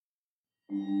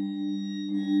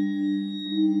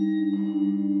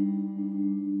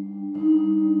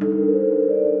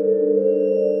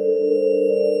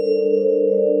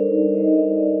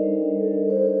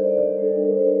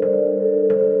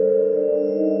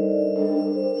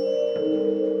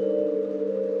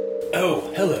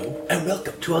Oh, hello, and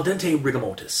welcome to Al Dente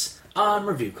Rigamortis. I'm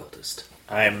Review Cultist.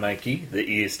 I'm Mikey, the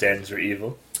E stands for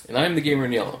evil. And I'm the gamer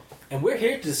in yellow. And we're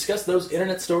here to discuss those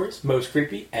internet stories, most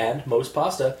creepy and most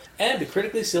pasta, and the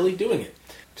critically silly doing it.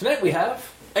 Tonight we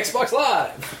have Xbox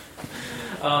Live!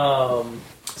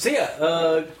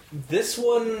 This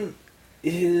one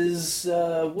is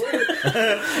Forgettable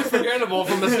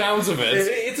from the sounds of it.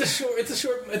 It's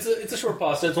a short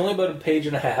pasta. It's only about a page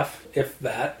and a half, if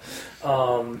that.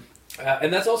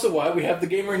 And that's also why we have the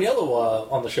Gamer in Yellow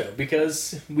on the show,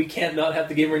 because we can't not have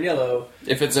the Gamer in Yellow.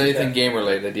 If it's anything game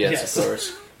related, yes, of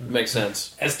course. Makes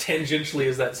sense. As tangentially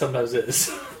as that sometimes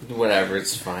is. Whatever,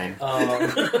 it's fine.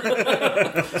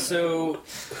 So,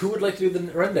 who would like to do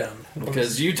the rundown?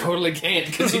 Because you totally can't,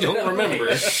 because you don't remember.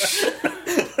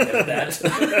 Edit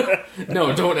that.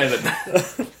 No, don't edit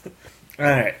that.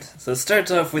 Alright, so it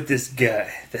starts off with this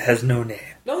guy that has no name.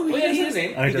 No, he has a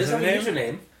name. Oh, He does have a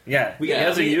username. Yeah, he got-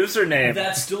 has a username.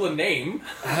 That's still a name.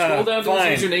 Scroll down to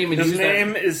his username and his use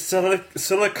name that. is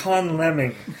Silicon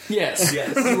Lemming. Yes.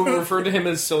 Yes. You will refer to him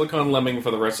as Silicon Lemming for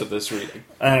the rest of this reading.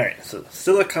 Alright, so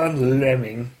Silicon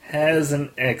Lemming has an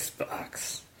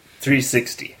Xbox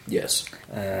 360. Yes.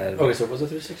 Okay, so was it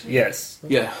 360? Yes.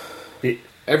 Yeah.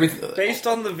 Everything. Based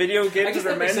on the video I games guess that are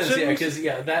that makes sense, mentioned.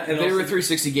 yeah, because that and They also, were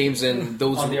 360 games, and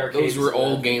those On the arcades, were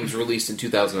all yeah. games released in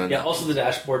 2009. yeah. Also, the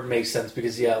dashboard makes sense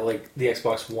because like the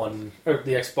Xbox One or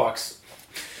the Xbox.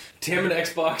 Damn it,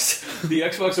 Xbox! The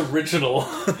Xbox original,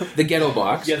 The Ghetto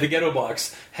Box. yeah, the Ghetto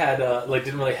Box had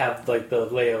didn't really have like the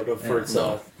layout for its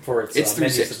no. menus It's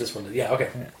 360. that this one did. Yeah, okay,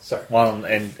 sorry. Well,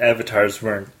 and avatars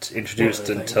weren't introduced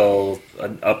One other until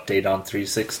an update on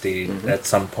 360 at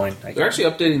some point. They're actually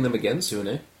updating them again soon,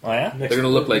 eh? Oh, yeah? Next They're going to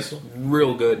look like this one.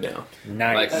 real good now.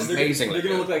 Nice. Like, They're amazing. They're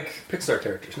going to look like Pixar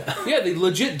characters now. Yeah, they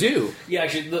legit do. Yeah,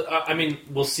 actually, I mean,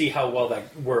 we'll see how well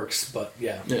that works, but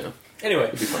yeah. Yeah.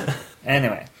 Anyway,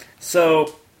 Anyway,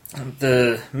 so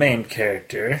the main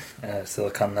character,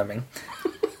 Silicon Lemming,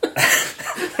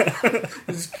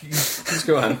 Just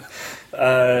go on.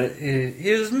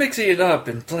 he was mixing it up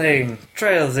and playing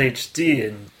Trials HD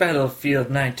and Battlefield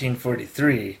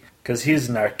 1943 because he's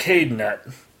an arcade nut.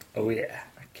 Oh yeah,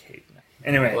 arcade nut.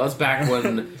 Anyway, Well, that's back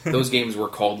when those games were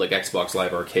called like Xbox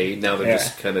Live Arcade. Now they're Yeah.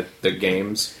 just kind of the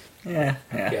games. yeah.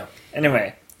 yeah.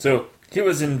 Anyway, so he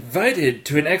was invited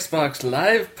to an Xbox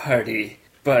Live party,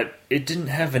 but it didn't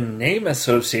have a name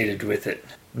associated with it.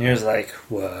 And he was like,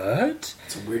 what?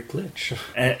 It's a weird glitch.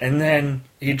 And then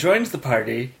he joins the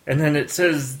party, and then it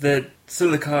says that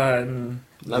Silicon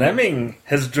Lemming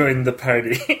has joined the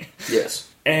party. Yes.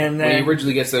 And When he then,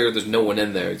 originally gets there, there's no one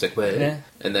in there. He's like, wait. Yeah.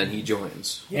 And then he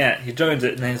joins. yeah, he joins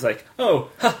it, and then he's like, oh,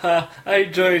 haha, I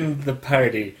joined the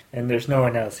party, and there's no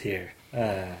one else here.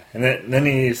 And then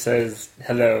he says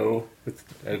hello with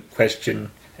a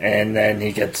question, and then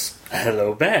he gets a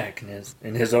hello back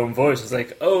in his own voice. It's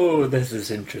like, oh, this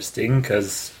is interesting,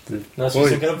 because the That's just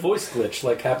some kind of voice glitch,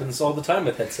 like happens all the time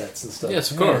with headsets and stuff.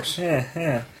 Yes, of course.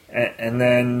 Yeah. And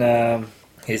then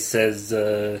he says,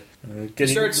 He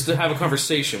starts to have a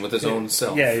conversation with his own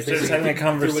self. yeah, he starts having a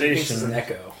Through what he thinks is an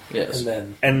conversation. echo. Yes. And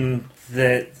then And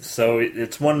so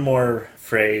it's one more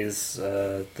phrase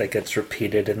that gets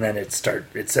repeated, and then it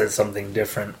says something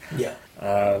different. yeah.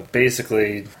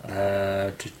 Basically,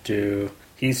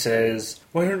 he says,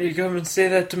 why don't you come and say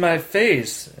that to my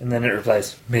face? And then it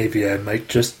replies, maybe I might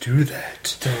just do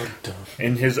that. Dun, dun.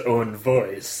 In his own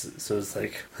voice. So it's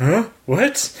like, huh?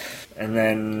 What? And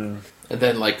then...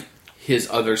 like, his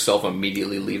other self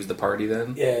immediately leaves the party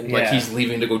then. Yeah, and, Like, Yeah. he's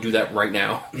leaving to go do that right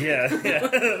now. Yeah. Yeah.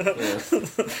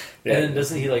 and then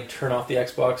doesn't he like turn off the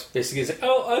Xbox? Basically, he's like,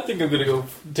 "Oh, I think I'm gonna go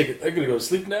take it. I'm gonna go to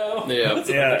sleep now. Yeah. That's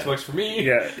Yeah. enough Xbox for me."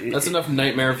 Yeah. That's enough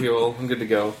nightmare fuel. I'm good to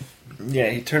go.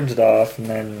 Yeah, he turns it off, and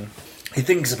then he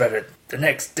thinks about it the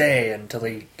next day until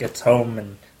he gets home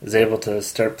and is able to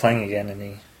start playing again, and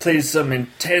he plays some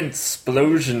intense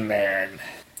Explosion Man.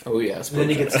 Oh, yes. And then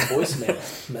he gets a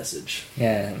voicemail message.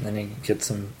 Yeah, and then he gets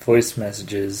some voice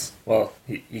messages. Well,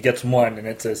 he gets one, and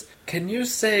it says, can you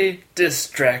say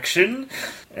distraction?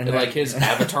 And like his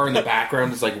avatar in the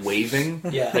background is like waving.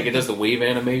 Yeah. Like it does the wave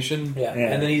animation. Yeah.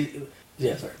 Yeah. And then he.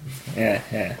 Yeah, sorry.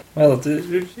 Yeah. Well,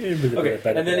 Okay,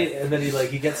 and then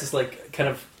he gets this like kind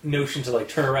of notion to like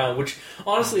turn around, which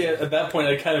honestly at that point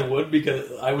I kind of would,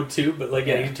 because I would too. But like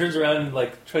he turns around and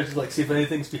like tries to like see if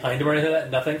anything's behind him or anything like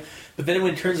that. Nothing. But But then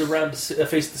when he turns around to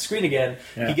face the screen again,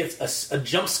 Yeah. he gets a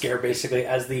jump scare basically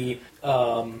as the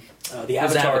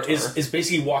avatar is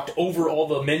basically walked over all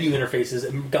the menu interfaces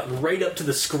and gotten right up to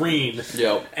the screen.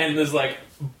 Yep. And is like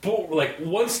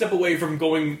one step away from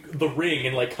going the ring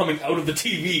and like coming out of the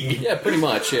TV. Yeah, pretty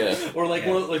much. Yeah. Or like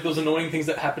one of like those annoying things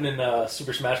that happen in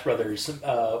Super Smash Brothers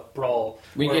Brawl.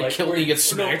 When you where, get like, killed, where- you get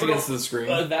smacked no, against the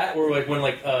screen. That or like when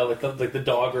like the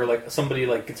dog or like somebody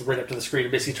like gets right up to the screen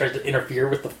and basically tries to interfere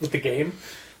with the game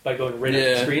by going right up to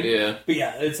the screen. Yeah. But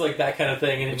yeah, it's like that kind of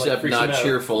thing, and it, Except like, freaks not him out.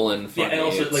 cheerful and funny. Yeah, and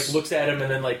also It's- like looks at him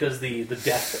and then like does the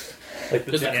death. Like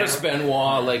the There's a death. Chris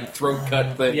Benoit like throat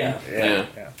cut thing. Yeah. Yeah.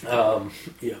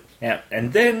 Yeah. Yeah,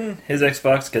 and then his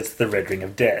Xbox gets the Red Ring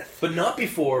of Death. But not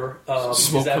before Smoke his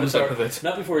comes avatar. out of it.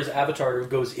 Not before his avatar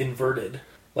goes inverted.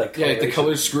 Like Yeah, the coloration.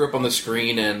 colors screw up on the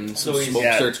screen and So some he's- smoke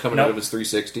Yeah, starts coming no. out of his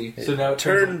 360. So now it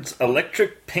turns. Turns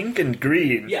electric pink and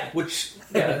green. Yeah, which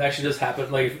it actually does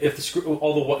happen. Like if the screw,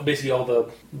 basically all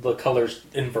the colors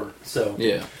invert. So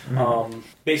Yeah.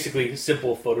 basically,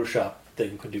 simple Photoshop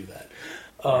thing could do that.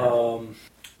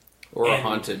 Or a And-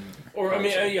 haunted. Or I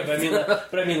mean,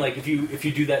 but I mean, like if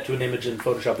you do that to an image in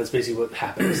Photoshop, that's basically what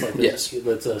happens. Like, Yes.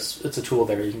 it's a tool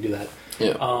there. You can do that.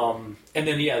 Yeah. And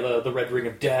then the Red Ring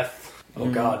of Death. Oh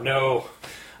God, no.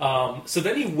 So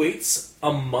then he waits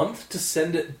a month to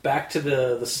send it back to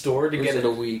the store to Was get it it.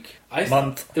 a week?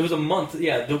 Month. It was a month.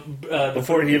 Yeah.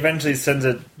 Before he eventually sends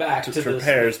it back to to the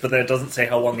repairs, but then it doesn't say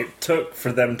how long it took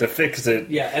for them to fix it.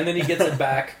 Yeah, and then he gets it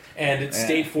back, and it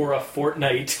stayed for a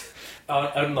fortnight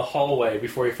out in the hallway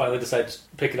before he finally decides to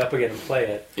pick it up again and play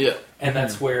it. Yeah. And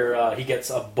that's where he gets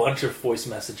a bunch of voice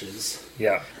messages.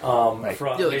 Yeah. From Yeah, like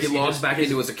he basically logs just back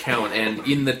into his account, and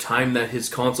in the time that his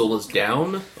console was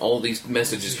down, all these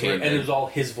messages came and it in. was all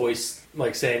his voice,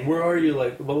 like saying, "Where are you?"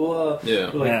 Like blah blah blah. Yeah.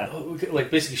 Like, Yeah.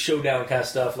 like basically showdown kind of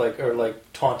stuff, like or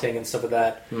like taunting and stuff like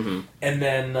that. Mm-hmm. And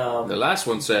then The last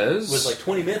one says... was like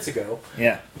 20 minutes ago.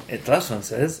 Yeah. The last one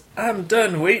says, "I'm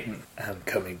done waiting. I'm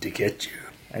coming to get you."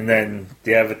 And then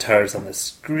the avatar's on the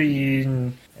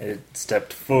screen. It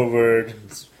stepped forward,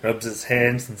 and rubs its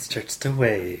hands, and starts to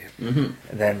wave. Mm-hmm.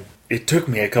 And then it took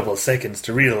me a couple of seconds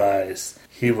to realize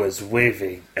he was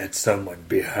waving at someone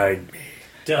behind me.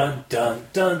 Dun dun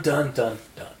dun dun dun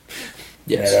dun.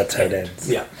 Yes. Yeah, that's how it ends.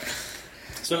 Yeah.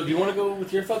 So, do you want to go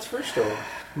with your thoughts first, or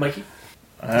Mikey?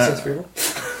 Sense freedom?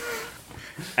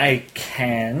 I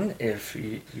can if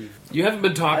you You haven't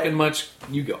been talking much.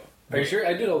 You go. Are you sure?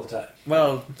 I do it all the time.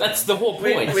 well, That's the whole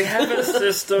point. we have a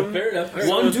system. Fair enough.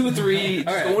 1, 2, 3,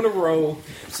 just go in a row.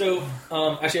 So,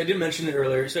 actually, I did mention it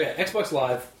earlier. So, yeah, Xbox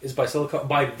Live is by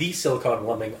the Silicon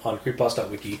Lemming on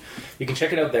creepboss.wiki. You can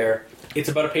check it out there. It's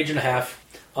about a page and a half.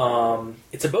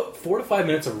 It's about 4 to 5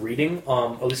 minutes of reading.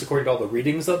 At least according to all the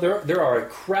readings, there are a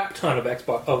crap ton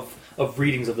of of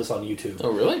readings of this on YouTube.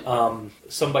 Oh, really?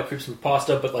 Some by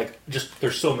Creepypasta, but like just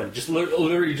there's so many. Just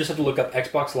literally, you just have to look up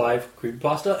Xbox Live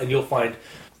Creepypasta, and you'll find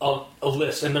a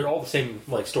list, and they're all the same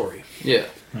like story. Yeah.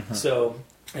 So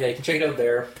yeah, you can check it out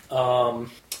there.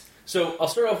 So I'll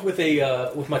start off with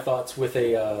my thoughts with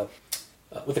a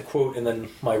quote and then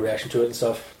my reaction to it and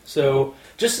stuff. So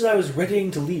just as I was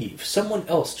readying to leave, someone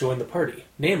else joined the party.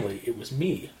 Namely, it was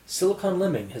me. Silicon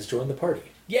Lemming has joined the party.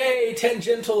 Yay!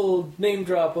 Tangential name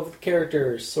drop of the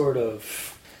characters, sort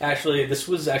of. Actually, I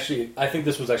think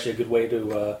this was actually a good way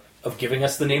to of giving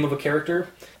us the name of a character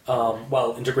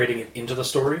while integrating it into the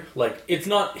story. Like, it's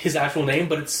not his actual name,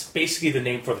 but it's basically the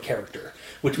name for the character,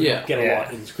 which we get a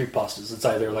lot in creepypastas. It's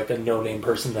either like a no-name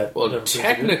person that... Well,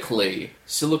 technically,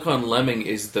 Silicon Lemming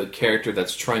is the character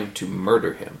that's trying to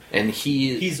murder him. And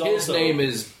his name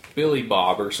is Billy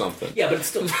Bob or something. Yeah, but it's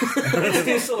still, it's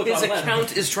still Silicon His Lemming.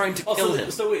 account is trying to kill him.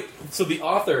 So the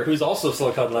author, who's also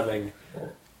Silicon Lemming...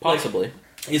 Possibly.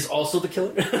 Is also the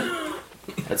killer?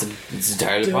 It's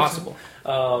entirely possible.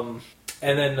 And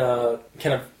then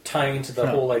kind of tying into the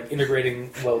whole, like,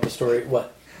 integrating, the story...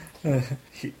 What?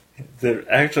 The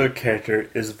actual character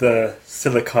is the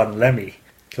Silicon Lemmy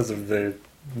because of the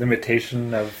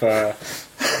limitation of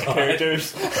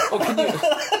characters. Oh, can you...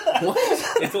 What?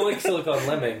 It's only Silicon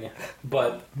Lemming,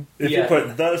 but... If you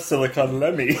put the Silicon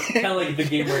Lemmy... kind of like the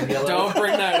gamer in yellow. Don't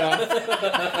bring that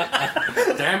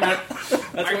up. Damn it.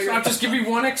 I'll just give you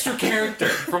one extra character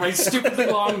for my stupidly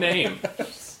long name.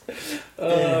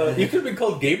 You could have been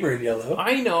called Gamer in Yellow.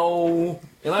 I know,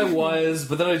 and I was,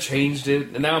 but then I changed it,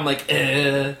 and now I'm like,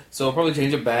 so I'll probably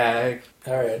change it back.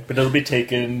 Alright. But it'll be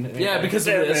taken... Yeah, because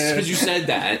of this, because you said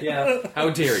that. Yeah. How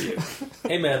dare you?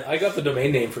 Hey man, I got the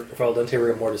domain name for Al Dente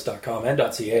Rigor Mortis.com and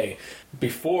 .ca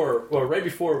right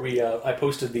before I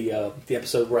posted the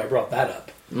episode where I brought that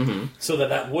up. Mm-hmm. So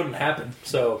that wouldn't happen.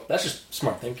 So that's just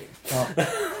smart thinking.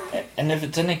 And if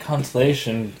it's any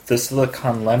consolation, the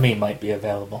Silicon Lemmy might be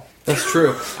available. That's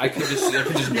true. I could just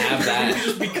nab that. You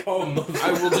just become.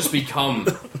 I will just become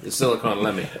the Silicon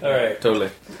Lemmy. All right. Totally.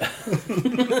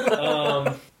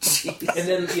 And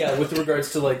then, with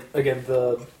regards to, like, again,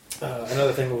 the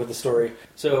another thing with the story.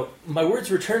 So, my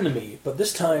words returned to me, but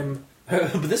this time,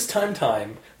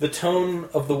 the tone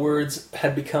of the words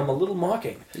had become a little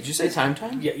mocking. Did you say time?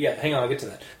 Yeah, hang on, I'll get to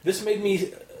that. This made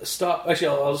me stop. Actually,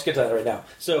 I'll just get to that right now.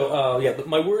 So, but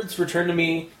my words returned to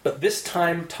me, but this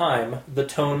time, the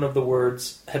tone of the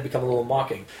words had become a little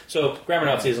mocking. So, grammar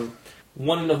Nazism,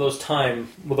 one of those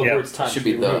words time should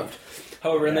be removed.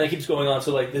 However, and then it keeps going on,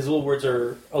 so, like, these little words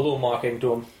are a little mocking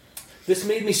to him. This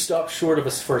made me stop short of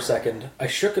us for a second. I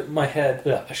shook my head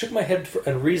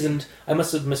and reasoned I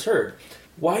must have misheard.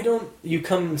 Why don't you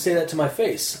come and say that to my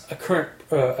face? A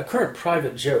current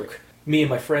private joke me and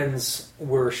my friends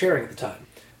were sharing at the time.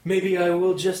 Maybe I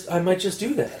might just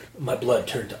do that. My blood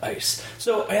turned to ice.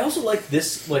 So I also like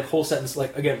this, like, whole sentence,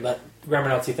 like, again, that grammar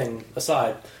Nazi thing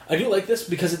aside, I do like this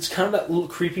because it's kind of that little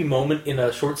creepy moment in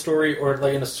a short story or,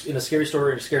 like, in a scary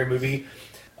story or a scary movie.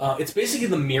 It's basically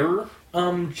the mirror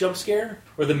jump scare,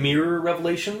 or the mirror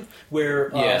revelation,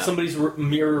 where somebody's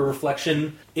mirror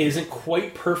reflection isn't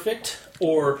quite perfect,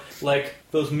 or like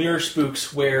those mirror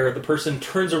spooks where the person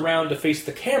turns around to face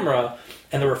the camera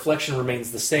and the reflection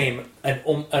remains the same, and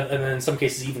in some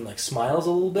cases even like smiles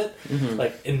a little bit,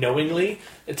 like knowingly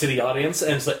to the audience,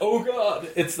 and it's like, oh god,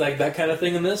 it's like that kind of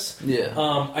thing in this. Yeah.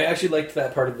 I actually liked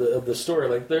that part of the story.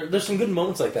 Like there's some good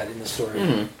moments like that in the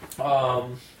story.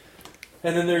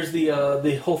 And then there's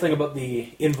the whole thing about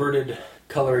the inverted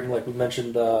coloring, like we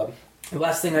mentioned. The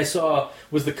last thing I saw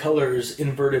was the colors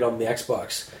inverted on the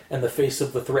Xbox, and the face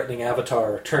of the threatening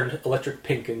avatar turned electric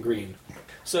pink and green.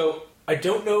 So I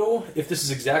don't know if this is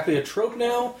exactly a trope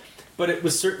now, but it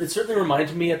certainly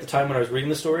reminded me at the time when I was reading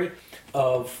the story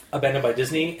of Abandoned by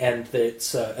Disney and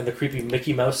the creepy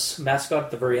Mickey Mouse mascot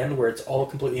at the very end, where it's all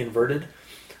completely inverted.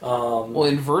 Well,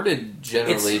 inverted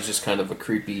generally is just kind of a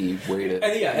creepy way to.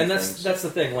 And that's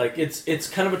the thing. Like it's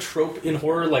kind of a trope in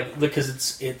horror, like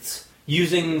because it's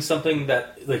using something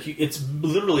that like it's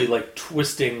literally like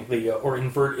twisting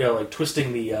the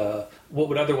twisting the what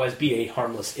would otherwise be a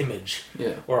harmless image,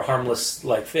 or a harmless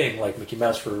like thing, like Mickey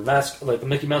Mouse like the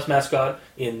Mickey Mouse mascot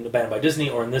in Abandoned by Disney,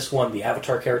 or in this one the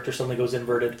Avatar character suddenly goes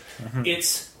inverted.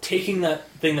 It's taking that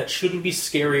thing that shouldn't be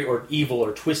scary or evil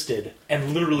or twisted,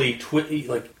 and literally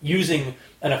using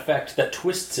an effect that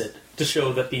twists it to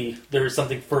show that there is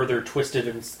something further twisted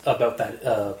about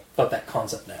that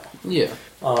concept now. Yeah,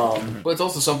 but it's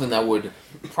also something that would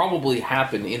probably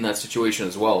happen in that situation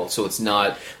as well. So it's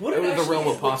not out of the realm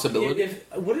of possibility.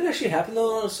 Would it actually happen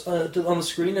though on the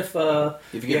screen if the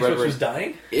Xbox was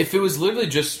dying? If it was literally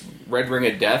just red ring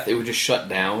of death, it would just shut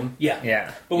down.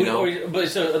 Yeah. But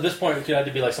so at this point, it could have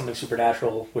to be like something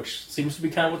supernatural, which seems to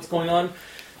be kind of what's going on.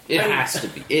 It has to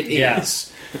be. It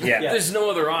is. Yeah. There's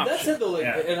no other option. That's it, though.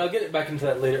 And I'll get back into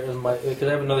that later because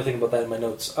I have another thing about that in my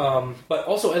notes. But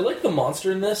also, I like the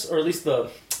monster in this, or at least the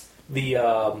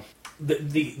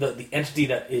entity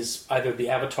that is either the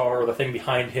avatar or the thing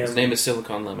behind him. His name is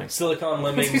Silicon Lemming.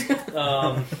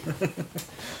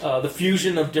 The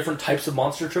fusion of different types of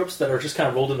monster tropes that are just kind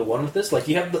of rolled into one with this. Like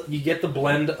you get the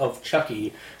blend of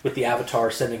Chucky with the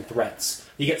avatar sending threats.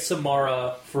 You get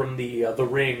Samara from the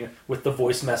Ring with the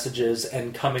voice messages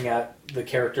and coming at the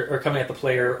character or coming at the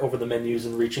player over the menus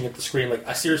and reaching at the screen. Like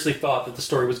I seriously thought that the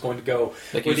story was going to go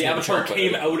where the avatar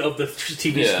came out of the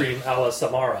TV screen, a la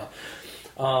Samara.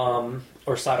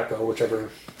 Or Sadako,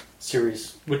 whichever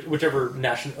series, whichever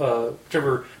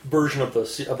version of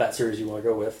that series you want to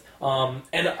go with,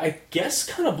 and I guess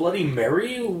kind of Bloody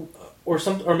Mary or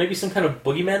maybe some kind of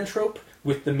boogeyman trope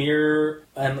with the mirror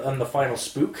and the final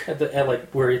spook at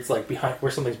where it's like behind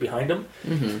where something's behind him.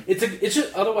 It's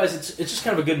just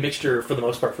kind of a good mixture for the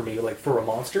most part for me, like for a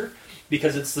monster,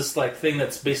 because it's this like thing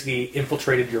that's basically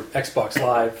infiltrated your Xbox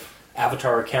Live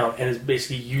Avatar account and is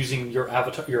basically using your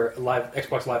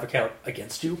Xbox Live account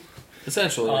against you,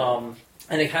 essentially.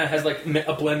 And it kind of has like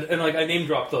a blend, and like I name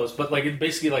dropped those, but like it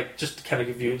basically like just to kind of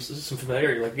give you some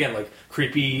familiarity. Like again, like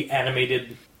creepy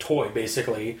animated toy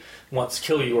basically wants to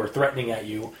kill you or threatening at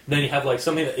you. And then you have like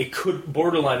something that it could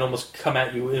borderline almost come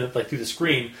at you like through the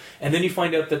screen, and then you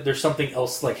find out that there's something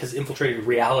else like has infiltrated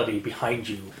reality behind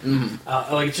you.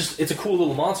 Like it's a cool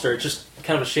little monster. It's just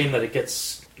kind of a shame that it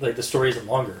gets. Like the story isn't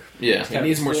longer. Yeah, it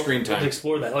needs more screen time to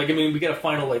explore that. Like I mean, we get the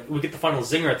final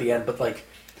zinger at the end, but like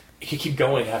you keep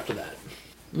going after that.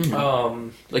 Mm-hmm.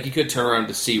 Like you could turn around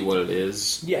to see what it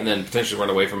is, and then potentially run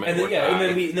away from it.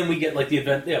 And then we get like the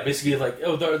event. Yeah, basically like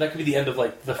that could be the end of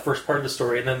like the first part of the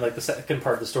story, and then like the second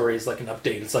part of the story is like an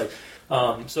update. It's like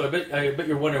so I bet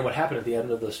you're wondering what happened at the end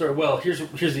of the story. Well, here's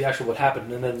the actual what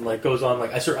happened, and then like goes on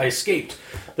like I escaped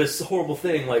this horrible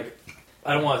thing. Like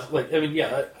I don't want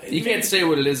you can't say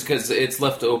what it is because it's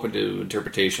left open to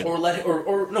interpretation,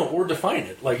 or define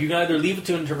it. Like you can either leave it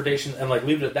to interpretation and like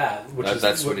leave it at that, which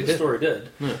is what the story did,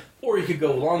 or you could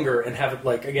go longer and have it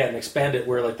like again expand it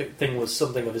where like the thing was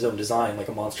something of his own design, like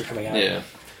a monster coming out. Yeah.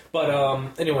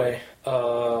 But anyway,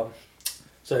 so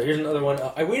here's another one.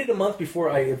 I waited a month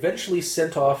before I eventually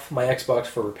sent off my Xbox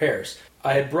for repairs.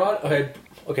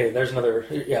 There's another.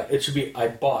 Yeah, it should be I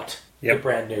bought. Yep.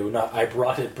 Brand new, not I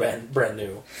brought it brand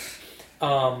new.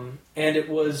 And it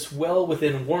was well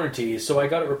within warranty, so I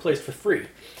got it replaced for free.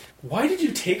 Why did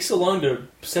you take so long to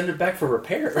send it back for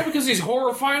repair? Well, because he's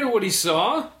horrified at what he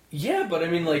saw. Yeah, but I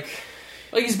mean, like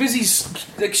he's busy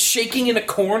like shaking in a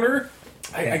corner.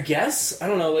 I guess I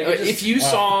don't know. Like if you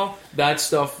saw that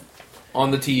stuff on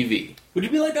the TV, would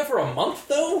you be like that for a month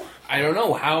though? I don't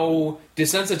know. How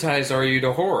desensitized are you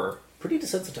to horror? Pretty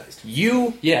desensitized.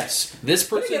 Yes. This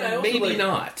person, again, maybe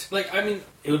not. Like, I mean,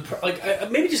 it would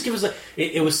maybe just give us like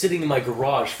it was sitting in my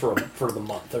garage for the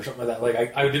month or something like that.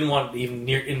 Like, I didn't want it even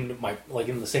near in my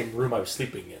in the same room I was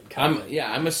sleeping in.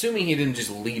 I'm assuming he didn't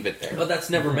just leave it there. But that's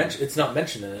never mentioned. It's not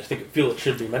mentioned in it. I feel it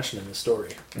should be mentioned in the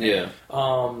story. Yeah.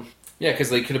 Yeah,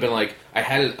 because they could have been like,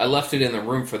 I left it in the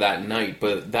room for that night,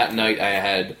 but that night I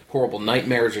had horrible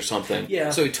nightmares or something.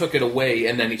 Yeah. So he took it away,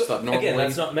 and then he slept normally. Again,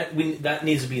 that's not that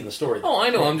needs to be in the story. Oh,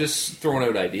 I know. I'm just throwing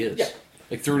out ideas. Yeah.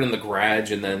 Like threw it in the garage,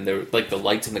 and then the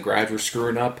lights in the garage were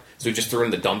screwing up, so he just threw it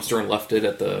in the dumpster and left it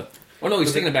at the. Oh no,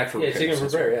 he's taking it back for repair. Yeah, taking it for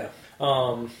repair.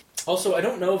 Yeah. Also, I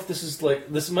don't know if this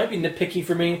might be nitpicky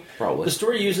for me. Probably. The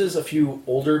story uses a few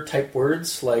older type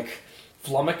words like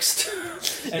flummoxed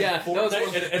and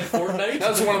Fortnite.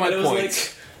 That was one of my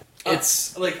points. Like,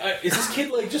 it's is this kid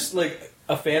like just like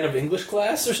a fan of English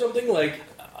class or something? Like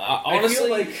honestly,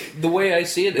 like the way I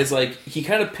see it is like he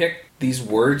kind of picked these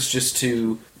words just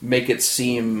to make it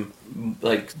seem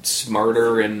like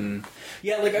smarter and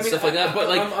stuff like that.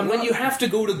 But when you have to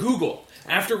go to Google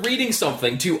after reading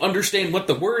something to understand what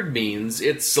the word means,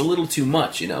 it's a little too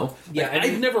much, you know? Yeah,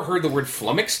 I've never heard the word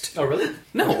flummoxed. Oh, really?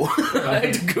 No. I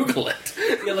had to Google it.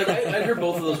 Yeah, like, I'd heard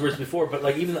both of those words before, but,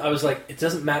 like, even I was like, it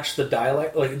doesn't match the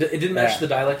dialect. Like, it didn't match the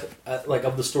dialect,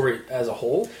 of the story as a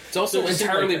whole. It's also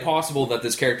entirely possible that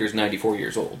this character is 94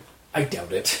 years old. I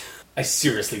doubt it. I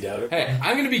seriously doubt it. Hey,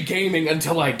 I'm going to be gaming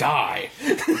until I die.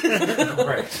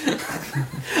 Right.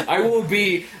 I will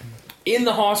be in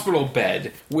the hospital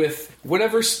bed with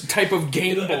whatever type of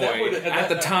Game Boy at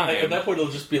the time. At that point,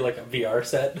 it'll just be like a VR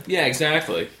set. Yeah,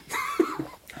 exactly.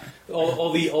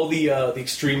 all the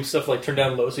extreme stuff like turn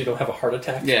down low so you don't have a heart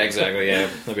attack. Yeah, exactly. Yeah,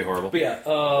 that'd be horrible. But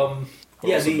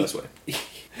the best way.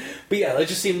 But yeah, it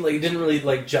just seemed like it didn't really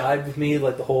like jive with me.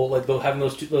 Like the whole having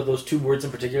those two words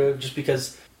in particular, just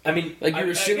because. I mean, like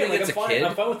you're assuming it's a kid.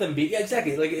 I'm fine with them being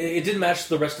exactly. Like it didn't match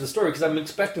the rest of the story because I'm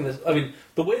expecting this. I mean,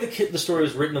 the way the story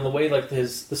was written and the way like the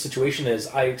situation is,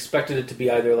 I expected it to be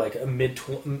either like a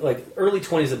early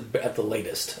 20s at the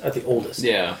latest, at the oldest.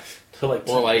 Yeah. To like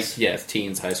teens. Or like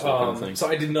teens, high school kind of thing. So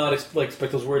I did not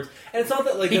expect those words, and it's not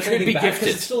that like he could be gifted.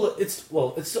 It's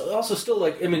also still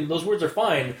like I mean those words are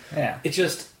fine. Yeah. It's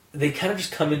just. They kind of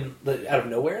just come in out of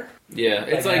nowhere. Yeah,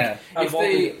 it's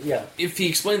if he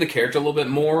explained the character a little bit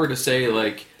more to say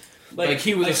like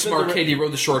he was a smart kid, he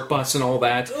rode the short bus and all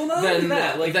that. Well,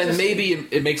 then maybe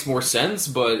it makes more sense,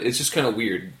 but it's just kind of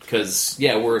weird because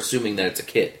we're assuming that it's a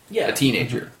kid, a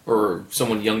teenager, or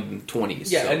someone young in 20s.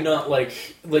 Yeah, and not like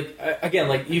again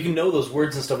like you can know those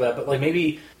words and stuff like that, but like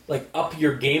maybe like up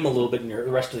your game a little bit in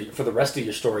for the rest of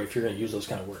your story if you're going to use those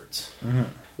kind of words. Mm-hmm.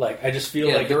 Like I just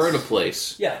feel like they're out of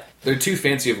place. Yeah, they're too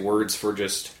fancy of words for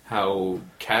just how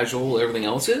casual everything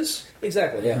else is.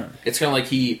 Exactly. Yeah, it's kind of like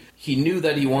he knew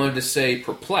that he wanted to say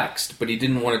perplexed, but he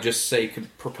didn't want to just say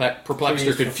perplexed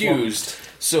or confused.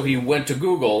 So he went to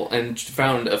Google and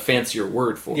found a fancier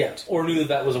word for it. Yeah, or knew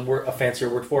that was a fancier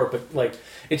word for it. But like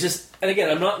it just, and again,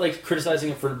 I'm not like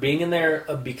criticizing it for being in there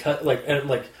because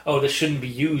this shouldn't be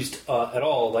used at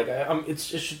all. Like it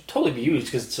should totally be used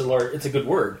because it's a good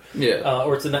word. Yeah,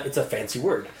 or it's a fancy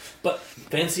word. But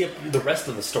fancy up the rest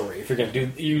of the story if you're going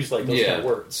to use like those kind of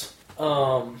words.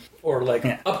 Or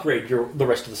upgrade the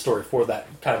rest of the story for that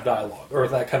kind of dialogue or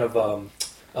that kind of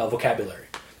vocabulary.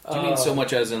 Do you mean so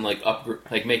much as in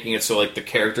making it so like the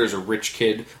character is a rich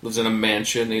kid, lives in a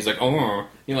mansion, and he's like, all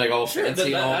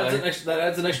fancy and all that? That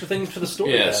adds an extra thing to the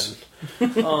story. Yes.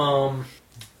 Then.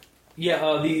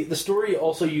 The story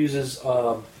also uses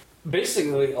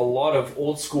basically a lot of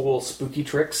old school spooky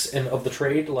tricks and of the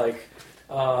trade, like.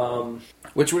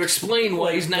 Which would explain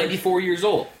why he's 94 years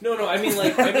old. No, I mean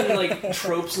like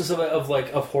tropes and stuff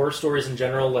of horror stories in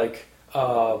general, like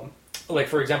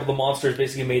for example, the monster is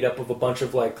basically made up of a bunch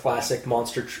of like classic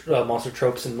monster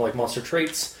tropes and like monster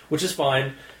traits, which is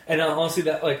fine. And honestly,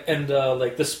 that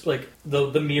this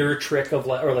the mirror trick of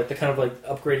the kind of like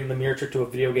upgrading the mirror trick to a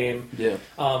video game,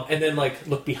 and then like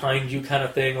look behind you kind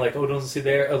of thing, like, oh, don't see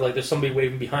there, or, like there's somebody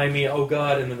waving behind me, oh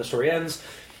god, and then the story ends.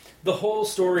 The whole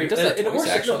story,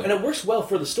 it works well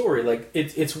for the story. Like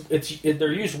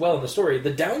they're used well in the story.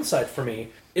 The downside for me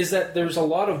is that there's a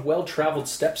lot of well-traveled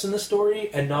steps in the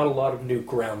story and not a lot of new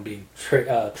ground being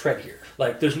tread here.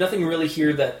 Like there's nothing really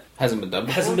here that hasn't been done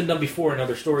before in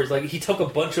other stories. Like he took a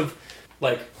bunch of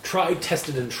like tried,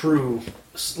 tested, and true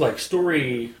like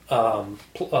story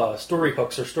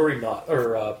hooks or story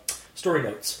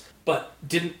notes, but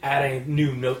didn't add any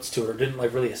new notes to it or didn't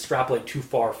like really extrapolate too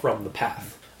far from the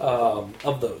path.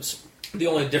 Of those, the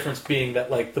only difference being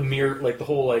that like the mirror, like the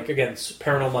whole like again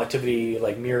paranormal activity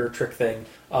like mirror trick thing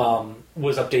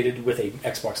was updated with a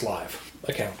Xbox Live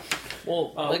account.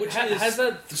 Well, has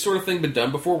that sort of thing been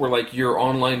done before, where like your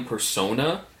online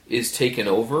persona is taken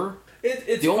over?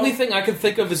 It's the only thing I can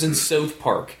think of is in South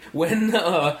Park, when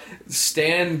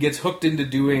Stan gets hooked into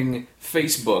doing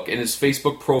Facebook, and his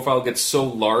Facebook profile gets so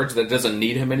large that it doesn't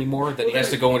need him anymore, that he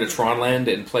has to go into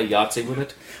Tronland and play Yahtzee with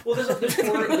it. Well,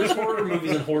 there's horror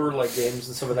movies and horror like games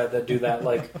and stuff like that do that,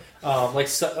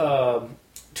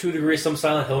 to a degree, some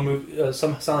Silent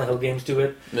Hill games do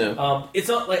it. Yeah. It's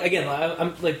not like again,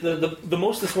 I'm like the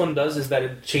most this one does is that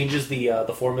it changes the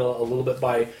formula a little bit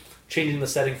by changing the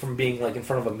setting from being like in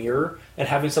front of a mirror and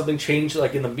having something change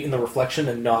like in the reflection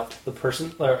and not the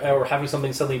person, or having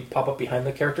something suddenly pop up behind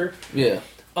the character. Yeah.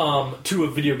 To a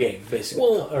video game, basically,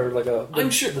 or like the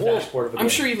dashboard of a game. I'm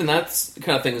sure even that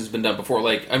kind of thing has been done before.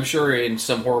 Like, I'm sure in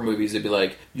some horror movies it'd be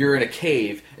like you're in a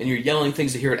cave and you're yelling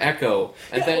things to hear an echo,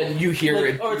 and then you hear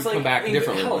it come back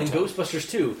differently. In Ghostbusters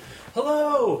 2.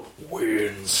 Hello,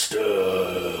 Winston.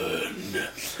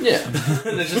 Yeah,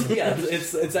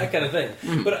 it's that kind of thing.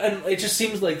 Mm-hmm. But it just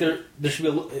seems like there should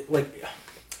be like.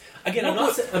 Again, I'm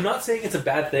not saying it's a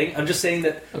bad thing. I'm just saying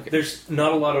that there's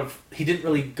not a lot of. He didn't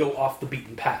really go off the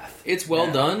beaten path. It's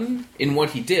well done in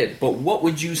what he did, but what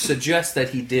would you suggest that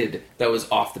he did that was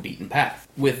off the beaten path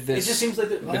with this? It just seems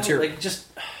like material.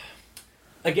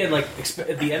 Again, like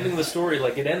at the ending of the story,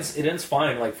 like it ends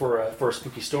fine. Like for a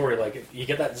spooky story, like you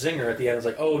get that zinger at the end. It's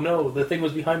like, oh no, the thing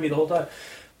was behind me the whole time.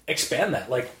 Expand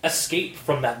that, like escape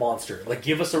from that monster. Like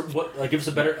give us a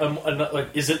better.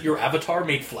 Like, is it your avatar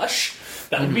made flesh?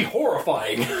 That would be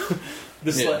horrifying. How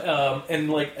did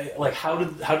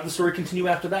the story continue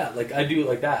after that? Like I do it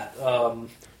like that to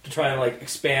try and like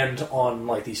expand on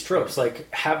like these tropes.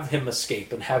 Like have him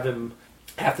escape and have him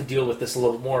have to deal with this a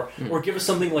little bit more, or give us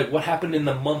something like what happened in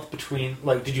the month between.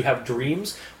 Like, did you have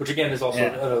dreams? Which again is also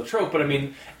another trope. But I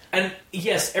mean. And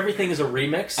yes, everything is a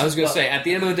remix. I was going to say, at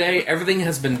the end of the day, everything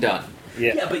has been done.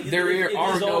 Yeah, but there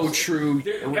are no true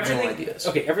original ideas.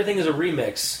 Okay, everything is a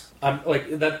remix.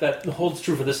 That holds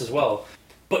true for this as well.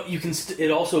 But you can.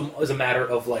 It also is a matter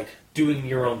of like doing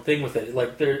your own thing with it.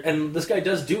 Like and this guy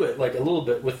does do it like a little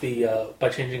bit with the by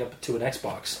changing up to an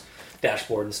Xbox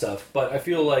dashboard and stuff. But I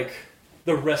feel like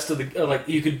the rest of the like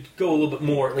you could go a little bit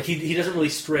more. Like he doesn't really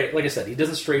stray. Like I said, he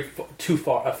doesn't stray too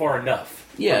far enough.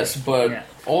 Yes, but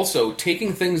also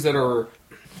taking things that are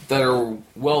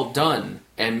well done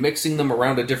and mixing them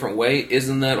around a different way,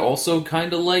 isn't that also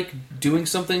kind of like doing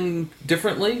something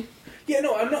differently? Yeah,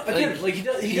 no, I'm not. Again, like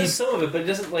he does some of it, but it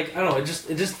doesn't like I don't know. It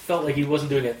just felt like he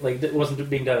wasn't doing it. Like it wasn't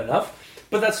being done enough.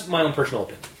 But that's my own personal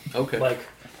opinion. Okay. Like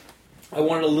I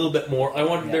wanted a little bit more. I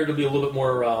wanted there to be a little bit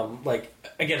more. Like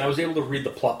again, I was able to read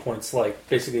the plot points. Like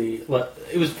basically,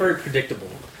 it was very predictable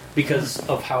because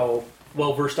of how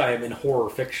well versed I am in horror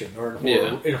fiction or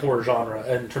in horror genre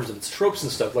in terms of its tropes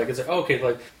and stuff. Like it's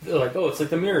like it's like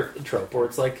the mirror trope, or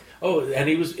it's like and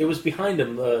it was behind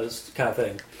him kind of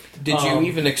thing. Did you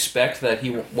even expect that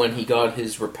when he got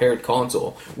his repaired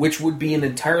console, which would be an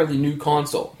entirely new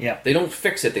console? Yeah, they don't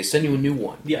fix it; they send you a new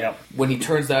one. Yeah. When he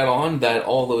turns that on, that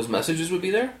all those messages would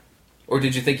be there. Or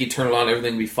did you think he'd turn it on,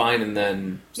 everything would be fine, and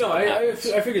then... No, I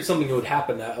figured something would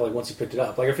happen that, like once he picked it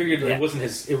up. Like I figured it wasn't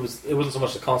it wasn't so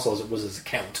much the console as it was his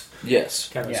account.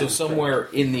 Yes. So somewhere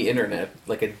in the internet,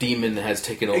 like a demon has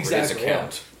taken over his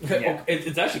account. Yeah.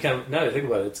 It's actually kind of, now that I think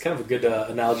about it, it's kind of a good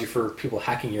analogy for people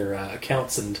hacking your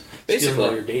accounts and stealing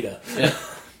all your data. Yeah.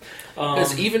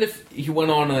 Because even if he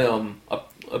went on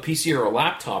a PC or a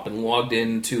laptop and logged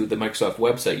into the Microsoft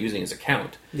website using his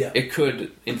account, it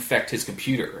could infect his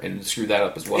computer and screw that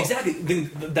up as well. Exactly.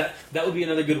 That would be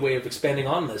another good way of expanding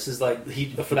on this. Is like he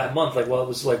for that month, like while it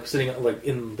was like sitting like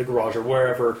in the garage or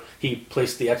wherever he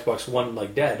placed the Xbox One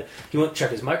like dead, he went to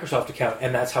check his Microsoft account,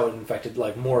 and that's how it infected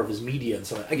like more of his media and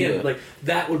so on. Again, like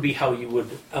that would be how you would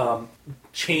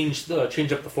change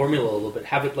up the formula a little bit,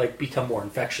 have it like become more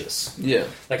infectious. Yeah,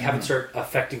 like have it start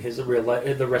affecting his real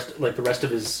life, the rest of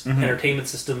his entertainment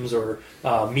systems or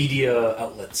media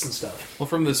outlets and stuff. Well,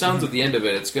 from the sounds of the end of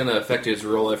it, it's going to affect his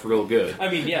real life real good. I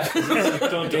mean, yeah,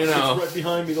 it's right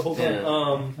behind me the whole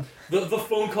time. Yeah. The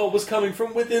phone call was coming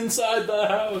from within inside the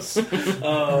house.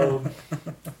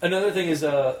 Another thing is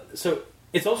so.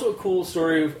 It's also a cool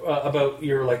story about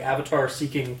your like avatar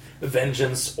seeking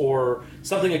vengeance or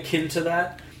something akin to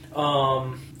that,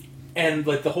 and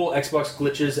like the whole Xbox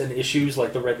glitches and issues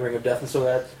like the Red Ring of Death and so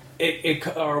that it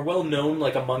are well known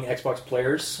like among Xbox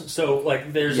players. So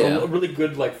like there's a really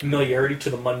good like familiarity to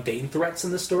the mundane threats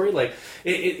in this story. Like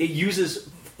it uses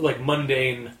like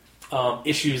mundane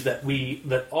issues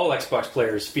that all Xbox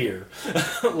players fear,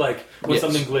 like when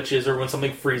something glitches or when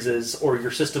something freezes or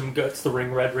your system gets the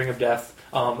Red Ring of Death.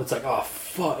 It's like, oh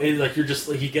fuck! Like you're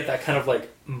just you get that kind of like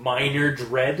minor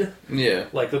dread,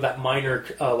 like that minor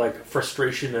like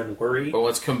frustration and worry. But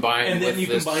what's combined and then with you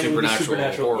this combine it with the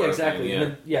supernatural horror exactly. Thing,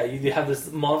 and then, you have this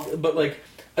but like.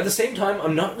 At the same time,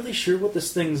 I'm not really sure what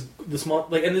and this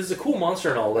is a cool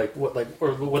monster and all, like what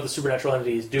the supernatural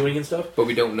entity is doing and stuff. But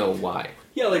we don't know why.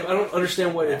 Yeah, like I don't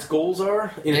understand what its goals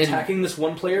are in attacking this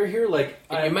one player here. Like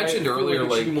you mentioned earlier,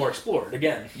 like it should be more explored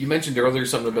again. You mentioned earlier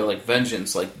something about like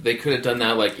vengeance. Like they could have done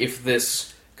that. Like if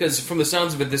this, because from the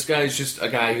sounds of it, this guy is just a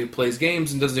guy who plays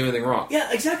games and doesn't do anything wrong. Yeah,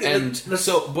 exactly. And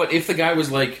but if the guy was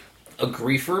like a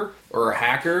griefer or a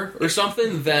hacker or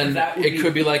something, then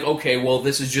could be like, okay, well,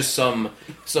 this is just some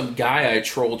guy I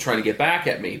trolled trying to get back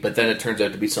at me, but then it turns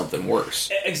out to be something worse.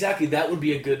 Exactly, that would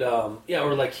be a good,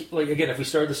 or like again, if we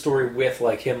started the story with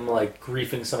like him like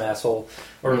griefing some asshole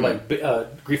or like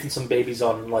griefing some babies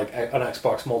on like on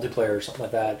Xbox multiplayer or something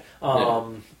like that,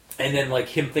 and then like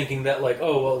him thinking that like,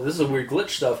 oh well, this is a weird glitch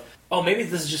stuff. Oh, maybe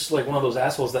this is just like one of those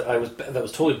assholes that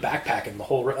was totally backpacking the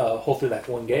whole through that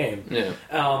one game.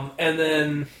 Yeah. And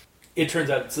then it turns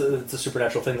out it's a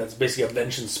supernatural thing that's basically a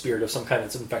vengeance spirit of some kind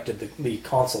that's infected the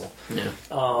console. Yeah.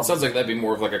 It sounds like that'd be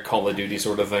more of like a Call of Duty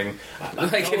sort of thing.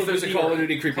 Like if there's a Call of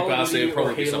Duty creepypasta, it'd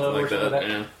probably be something like that.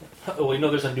 Yeah. Well,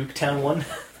 there's a Nuketown one.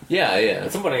 Yeah.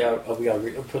 Somebody we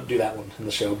gotta do that one in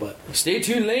the show, but stay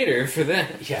tuned later for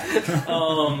that.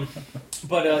 Yeah.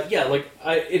 But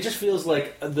it just feels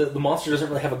like the monster doesn't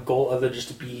really have a goal other than just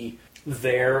to be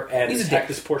there and attack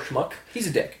this poor schmuck. He's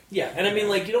a dick. Yeah, and I mean,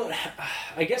 like, you don't...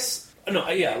 I guess... No,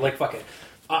 yeah, like, fuck it.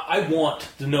 I want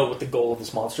to know what the goal of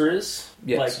this monster is.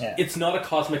 Yes. Like, it's not a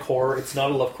cosmic horror. It's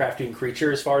not a Lovecraftian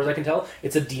creature, as far as I can tell.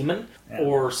 It's a demon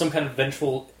or some kind of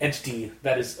vengeful entity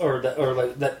that is,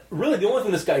 that. Really, the only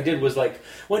thing this guy did was like,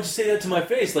 "Why don't you say that to my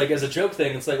face?" Like as a joke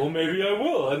thing. It's like, well, maybe I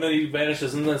will, and then he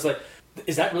vanishes, and then it's like,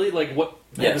 is that really like what?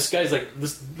 Yeah, this guy's like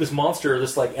this monster,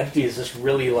 this like entity is just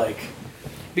really like.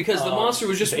 Because the monster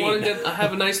was just wanting to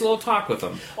have a nice little talk with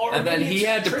him. And then he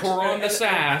had to pour on the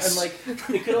sass. And like,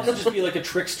 it could also just be like a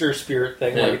trickster spirit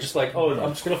thing. Yeah. Like, just like, oh, I'm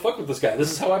just going to fuck with this guy. This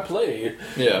is how I play.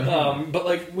 Yeah. But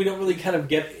like, we don't really kind of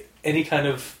get any kind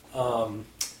of...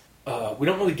 we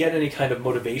don't really get any kind of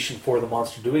motivation for the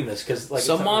monster doing this. Cause, like,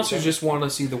 some monsters just want to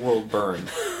see the world burn.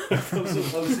 I knew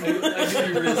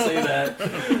you were going to say that.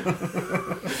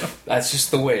 That's just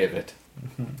the way of it.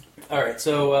 All right,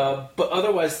 so but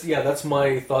otherwise, yeah, that's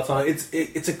my thoughts on it.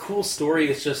 It's a cool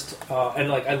story. It's just and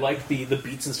like I like the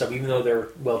beats and stuff, even though they're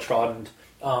well trodden.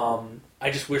 I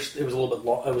just wish it was a little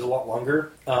bit it was a lot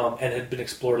longer and had been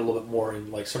explored a little bit more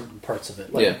in like certain parts of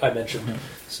it, like I mentioned. Mm-hmm.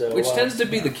 So which tends to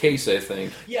be the case, I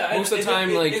think. Yeah, most of the time,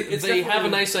 they have a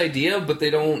nice idea, but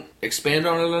they don't expand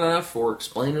on it enough or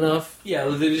explain enough. Yeah,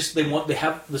 they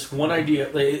have this one idea.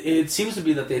 It seems to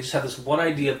be that they just have this one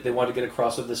idea that they want to get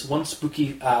across with this one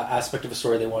spooky aspect of a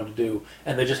story they wanted to do,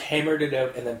 and they just hammered it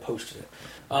out and then posted it.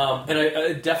 And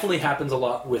it definitely happens a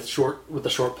lot with the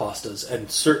short pastas, and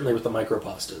certainly with the micro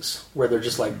pastas, where they're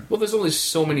just like, well, there's only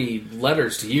so many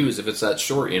letters to use if it's that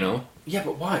short, you know. Yeah,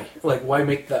 but why? Like, why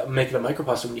make it a micro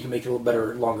pasta when you can make it a little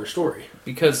better, longer story?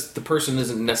 Because the person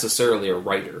isn't necessarily a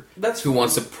writer. That's who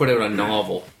wants to put out a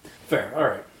novel. Fair.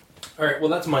 All right. Well,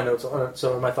 that's my notes on it.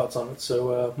 So my thoughts on it.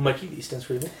 So, Mikey, these stands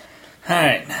for you. All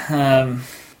right.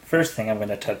 First thing I'm going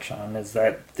to touch on is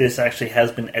that this actually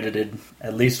has been edited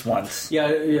at least once.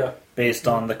 Yeah. Based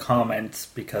on the comments,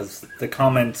 because the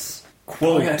comments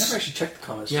quote... Oh, yeah, I never actually checked the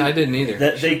comments. Yeah, I didn't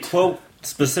either. They quote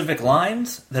specific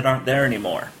lines that aren't there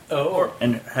anymore. Oh.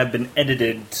 And have been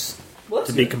edited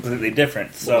to be completely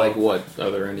different. So, like what?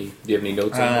 Are there any? Do you have any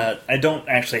notes on that? I don't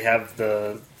actually have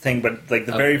the thing, but like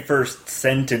the very first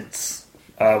sentence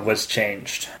was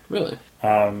changed. Really?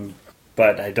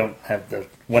 But I don't have the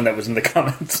one that was in the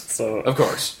comments. So of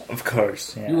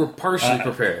course, yeah. You were partially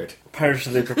prepared.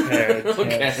 Partially prepared.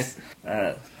 Okay. Yes.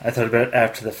 I thought about it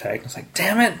after the fact. I was like,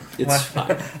 damn it! It's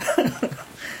fine.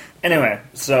 Anyway,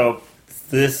 so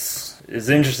this is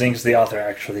interesting because the author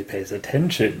actually pays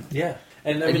attention. Yeah.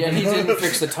 And yet he didn't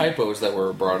fix the typos that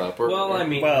were brought up.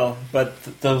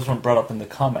 But those weren't brought up in the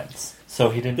comments, so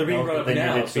he didn't. They're being know brought up they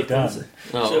now. needed to be done.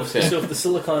 So if the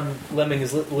Silicon Lemming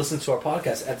listens to our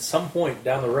podcast at some point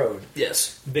down the road,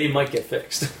 yes, they might get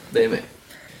fixed. They may.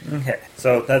 Okay,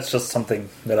 so that's just something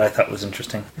that I thought was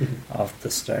interesting off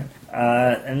the start.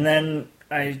 And then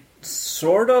I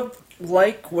sort of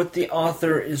like what the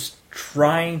author is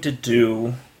trying to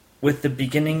do with the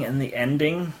beginning and the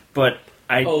ending, but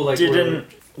I didn't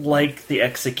like the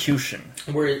execution.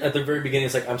 Where at the very beginning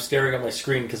it's like I'm staring at my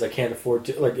screen because I can't afford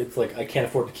to I can't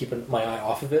afford to keep my eye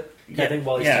off of it. I think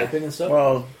while he's typing and stuff.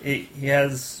 Well, he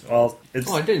has. Well,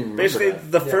 it's I didn't remember basically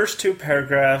that. The first two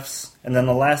paragraphs and then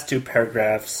the last two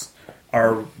paragraphs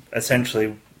are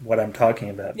essentially what I'm talking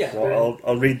about. Yeah. So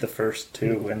I'll read the first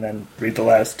two and then read the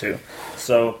last two.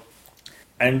 So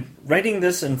I'm writing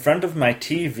this in front of my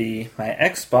TV, my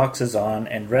Xbox is on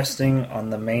and resting on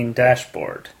the main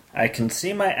dashboard. I can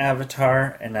see my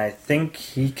avatar, and I think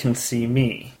he can see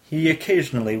me. He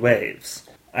occasionally waves.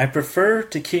 I prefer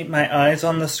to keep my eyes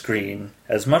on the screen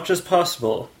as much as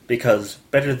possible, because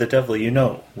better the devil you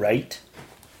know, right?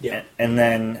 Yeah. And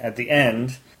then, at the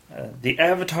end, the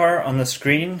avatar on the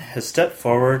screen has stepped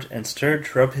forward and started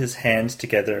to rub his hands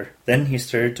together. Then he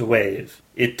started to wave.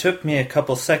 It took me a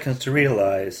couple seconds to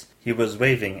realize he was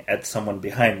waving at someone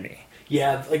behind me.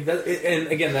 Yeah, like that, and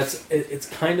again, it's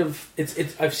kind of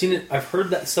I've seen it, I've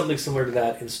heard that something similar to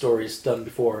that in stories done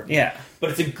before. Yeah, but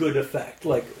it's a good effect,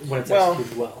 like when it's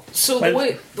executed well. So the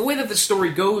way that the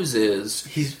story goes is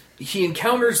he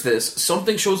encounters this,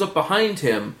 something shows up behind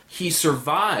him, he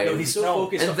survives. No, he's so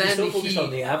focused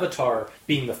on the avatar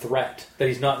being the threat that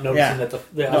he's not noticing that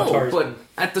the avatar is. But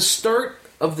at the start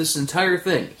of this entire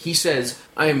thing, he says,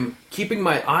 "I'm keeping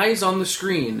my eyes on the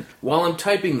screen while I'm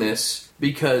typing this."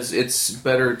 Because it's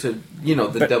better to,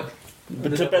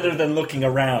 better than looking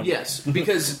around. Yes,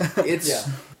 because it's...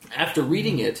 After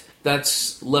reading it,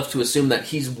 that's left to assume that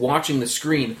he's watching the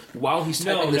screen while he's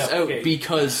typing this out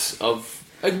because of...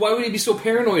 Like, why would he be so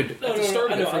paranoid at the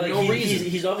start of it for no reason?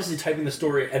 He's obviously typing the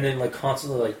story and then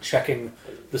constantly checking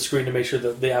the screen to make sure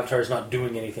that the avatar is not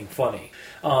doing anything funny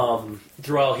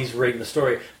throughout he's reading the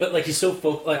story. But he's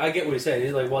so I get what he's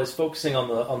saying. While he's focusing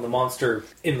on the monster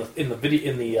in the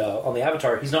video on the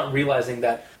avatar, he's not realizing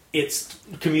that it's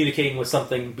communicating with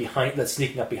something behind that's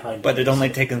sneaking up behind him. But it only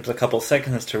takes him a couple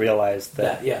seconds to realize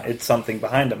that it's something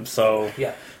behind him. So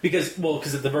because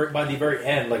by the very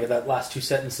end, at that last two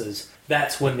sentences,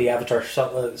 that's when the avatar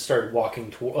started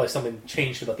walking toward, something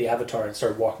changed about the avatar and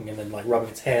started walking and then rubbing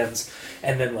its hands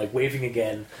and then waving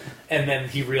again, and then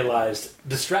he realized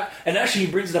and actually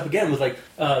he brings it up again with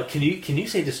can you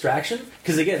say distraction,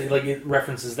 because again it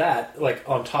references that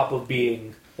on top of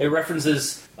being. It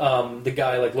references the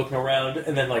guy looking around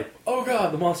and then oh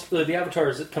god, the avatar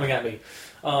is coming at me,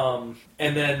 and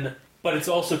then but it's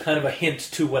also kind of a hint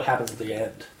to what happens at the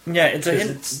end. Yeah, it's a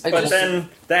hint, but then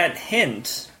that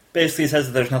hint basically says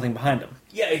that there's nothing behind him.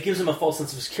 Yeah, it gives him a false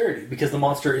sense of security because the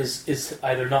monster is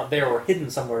either not there or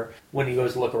hidden somewhere when he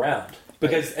goes to look around.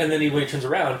 And then when he turns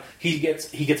around, he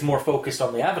gets more focused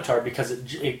on the avatar because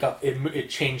it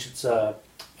changed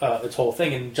its whole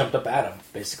thing and jumped up at him,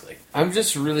 basically. I'm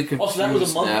just really confused. Also, that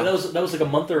was a month. Now. That was a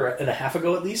month and a half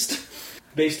ago, at least,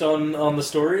 based on the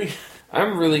story.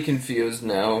 I'm really confused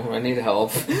now. I need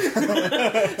help.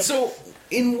 So,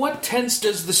 in what tense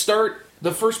does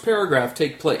the first paragraph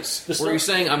take place? Where you're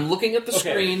saying, "I'm looking at the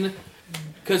screen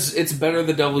because it's better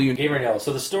the devil you." Game right now.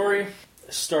 So the story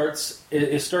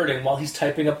is starting while he's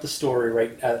typing up the story,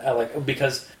 right?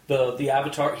 Because the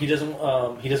avatar he doesn't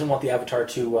want the avatar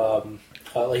to.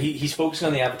 He's focusing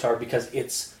on the avatar because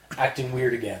it's acting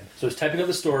weird again. So he's typing up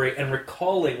the story and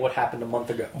recalling what happened a month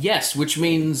ago. Yes, which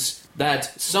means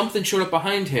that something showed up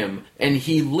behind him and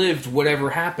he lived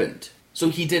whatever happened. So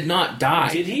he did not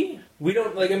die. Did he? We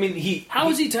don't like. I mean, How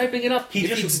is he typing it up?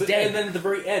 He's dead. And then at the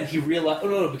very end, he realized. Oh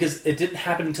no, because it didn't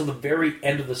happen until the very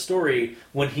end of the story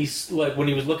when he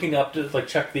was looking up to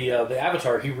check the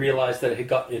avatar. He realized that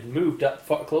it moved up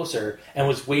far closer and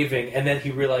was waving, and then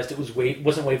he realized it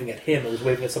wasn't waving at him. It was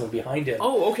waving at someone behind him.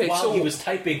 Oh, okay. While he was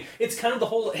typing, it's kind of the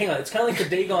whole. Hang on, it's kind of like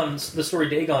the story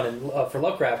Dagon for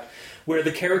Lovecraft, where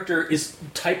the character is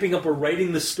typing up or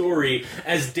writing the story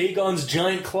as Dagon's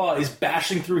giant claw is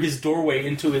bashing through his doorway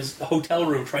into his hotel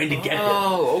room trying to get him.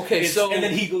 Oh, okay. And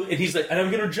then he's like, and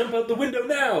I'm going to jump out the window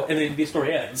now, and then the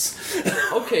story ends.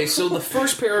 Okay, so the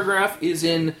first paragraph is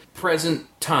in present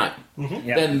time. Mm-hmm.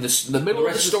 Yeah. Then the middle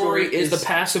of the story is the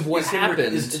past of what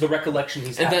happened. Is the recollection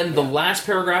he's and then the last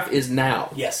paragraph is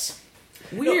now. Yes.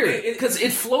 Weird, because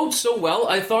it flowed so well.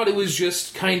 I thought it was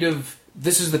just kind of,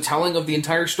 this is the telling of the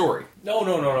entire story. No.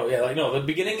 Yeah, the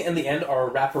beginning and the end are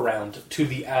a wraparound to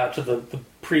the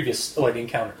previous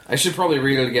encounter. I should probably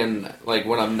read it again,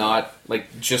 when I'm not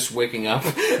just waking up.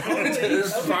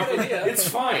 It's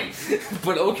fine,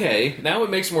 but okay. Now it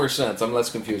makes more sense. I'm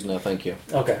less confused now. Thank you.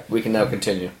 Okay, we can now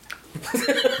continue.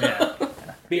 Yeah, but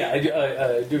yeah,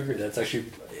 I do agree. That's actually,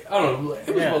 I don't know.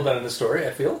 It was well done in the story.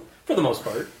 I feel for the most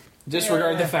part.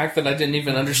 Disregard the fact that I didn't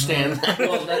even understand.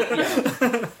 Well,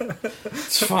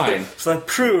 it's fine. So that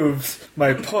proves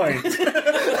my point.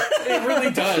 It really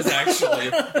does,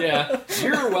 actually. Yeah.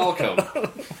 You're welcome.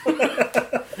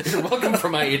 You're welcome for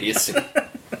my idiocy.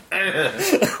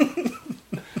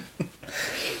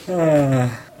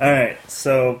 Alright,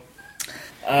 so...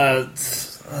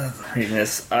 reading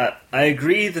this. I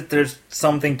agree that there's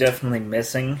something definitely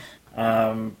missing.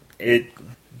 It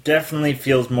definitely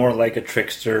feels more like a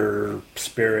trickster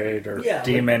spirit or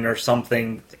demon or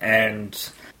something, and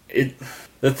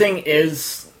the thing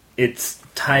is, it's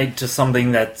tied to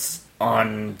something that's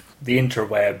on the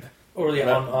interweb. Or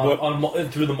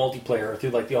through the multiplayer,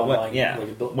 through the online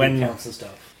accounts and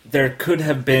stuff. There could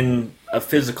have been a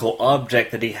physical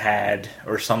object that he had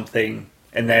or something,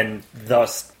 and then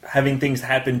thus having things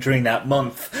happen during that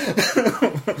month.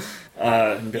 It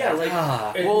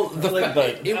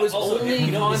was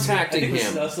only contacting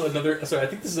him. I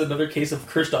think this is another case of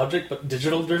cursed object, but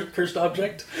digital cursed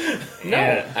object. No,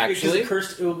 actually,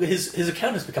 his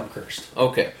account has become cursed.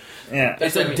 Okay, yeah,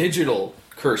 it's a digital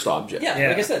cursed object. Yeah,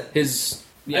 like I said, his.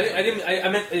 Yeah. I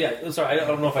meant. Yeah, sorry, I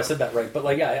don't know if I said that right, but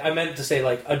I meant to say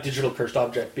a digital cursed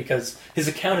object because his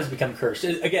account has become cursed.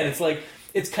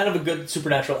 It's kind of a good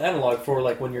supernatural analog for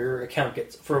when your account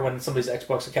when somebody's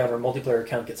Xbox account or multiplayer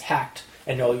account gets hacked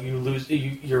and you lose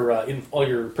all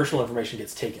your personal information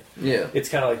gets taken. Yeah, it's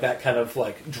kind of like that kind of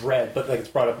dread, but it's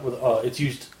brought up with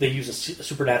they use a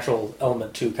supernatural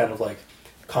element to kind of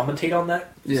commentate on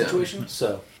that situation.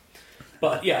 So,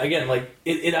 but yeah, again,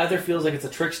 it either feels like it's a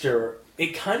trickster.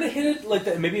 It kind of hinted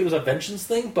that maybe it was a vengeance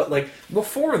thing, but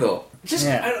before though. Just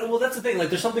that's the thing.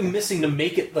 There's something missing to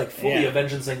make it fully a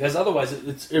vengeance thing, because otherwise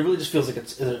it really just feels like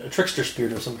it's a trickster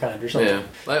spirit of some kind or something.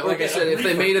 Yeah, like I said, if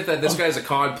they made it that this guy's a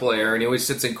COD player and he always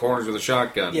sits in corners with a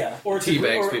shotgun, or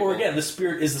teabags people. Or again, the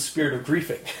spirit is the spirit of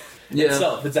griefing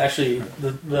itself. It's actually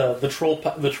the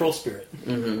troll spirit.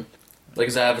 Mm-hmm.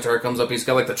 His avatar comes up, he's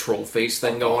got the troll face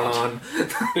thing going on.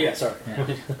 Yeah, sorry.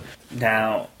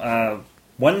 Now,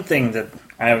 one thing that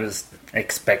I was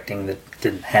expecting that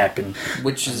didn't happen,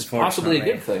 which is possibly a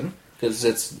good thing because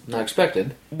it's not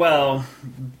expected. Well,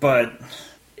 but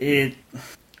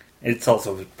it's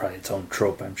also probably its own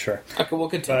trope, I'm sure. Okay, we'll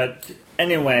continue. But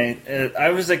anyway, I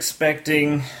was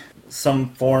expecting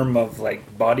some form of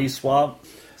body swap,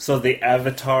 so the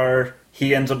avatar.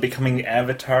 He ends up becoming the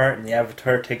avatar, and the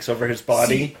avatar takes over his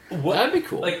body. That'd be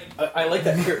cool. I like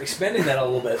that. Here, expanding that a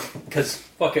little bit, because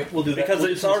fuck it, we'll do that. Because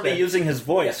it's already using his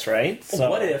voice, right? So.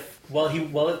 What if,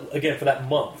 again for that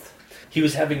month, he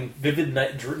was having vivid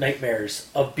nightmares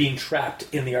of being trapped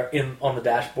on the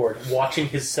dashboard, watching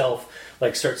himself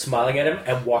start smiling at him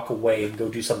and walk away and go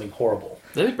do something horrible.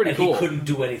 That'd be pretty cool. He couldn't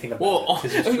do anything about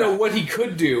it. What he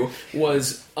could do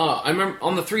was, I remember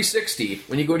on the 360,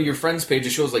 when you go to your friend's page,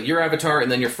 it shows your avatar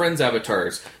and then your friend's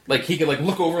avatars. He could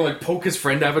look over, poke his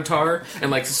friend avatar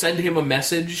and send him a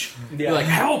message. Yeah.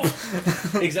 Help!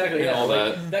 Exactly. All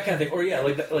that kind of thing. Or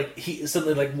he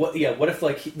suddenly what? Yeah. What if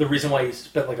the reason why he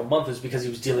spent a month is because he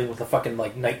was dealing with the fucking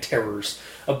night terrors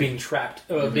of being trapped.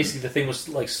 Basically, the thing was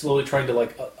slowly trying to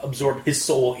absorb his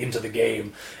soul into the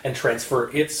game and transfer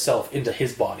itself into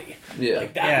his body. Yeah,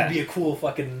 that would be a cool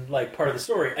fucking part of the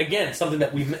story. Again, something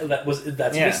that's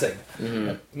missing.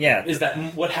 Mm-hmm. Yeah, is that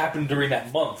what happened during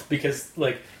that month? Because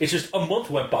it's just a month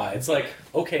went by. It's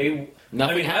okay.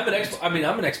 Nothing I'm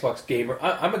an Xbox gamer.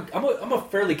 I'm a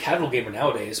fairly casual gamer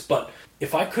nowadays, but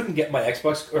if I couldn't get my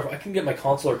Xbox, or if I couldn't get my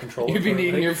console or controller, you'd be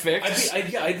needing your fix.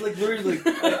 I'd like literally,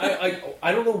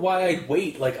 I don't know why I'd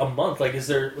wait like a month. Like, is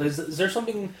there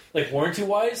something like warranty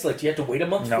wise? Like, do you have to wait a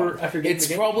month for after getting? It's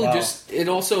the game? probably just. It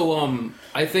also,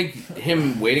 I think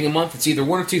him waiting a month. It's either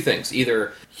one of two things: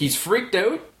 either he's freaked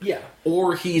out,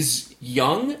 or he's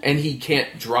young and he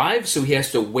can't drive, so he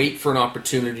has to wait for an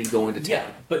opportunity to go into town. Yeah,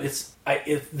 but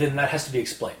then that has to be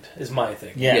explained. Is my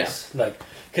thing. Yes. Like,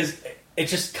 because it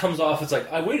just comes off. It's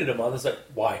like I waited a month. It's like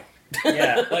why?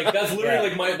 Yeah, like that's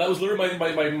literally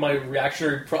my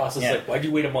reactionary process. Like, why'd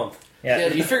you wait a month?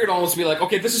 Yeah, you figured almost to be like,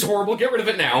 okay, this is horrible. Get rid of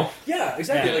it now. Yeah,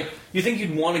 exactly. Like you think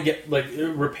you'd want to get like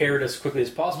repaired as quickly as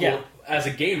possible as a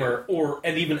gamer,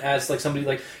 and even as like somebody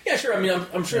like sure. I mean,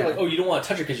 I'm sure like you don't want to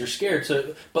touch it because you're scared.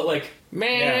 So, but like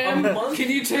man, a month,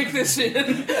 can you take this in?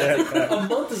 A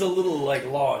month is a little like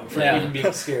long for even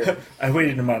being scared. I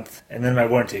waited a month and then my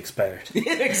warranty expired.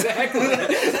 Exactly.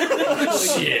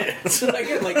 Shit.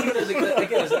 Again, like even as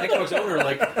an Xbox owner,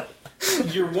 like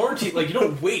your warranty, like you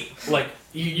don't wait, like.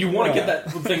 You want to get that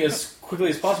thing as quickly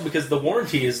as possible because the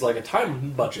warranty is like a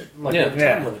time budget, like a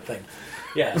time limit thing.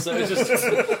 Yeah, so it's just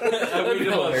I waited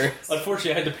a month.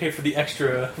 Unfortunately, I had to pay for the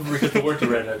extra because the warranty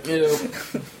ran out.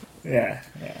 Yeah.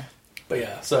 But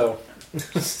yeah, so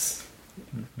so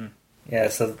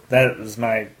that was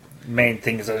my main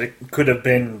thing. Is that it could have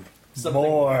been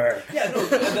more. Yeah, no,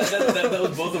 that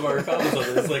was both of our comments on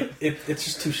it. It's like it's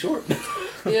just too short.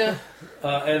 Yeah.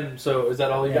 And so is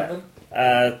that all you got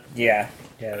then? Yeah.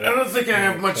 I don't think I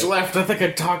have much left. I think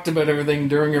I talked about everything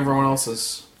during everyone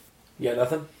else's. Yeah,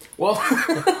 nothing? Well,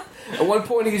 at one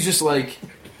point he's just like,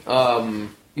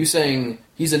 you saying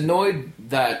he's annoyed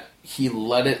that he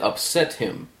let it upset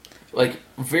him. Like,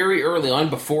 very early on,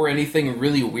 before anything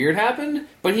really weird happened,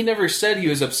 but he never said he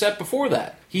was upset before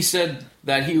that. He said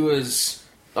that he was,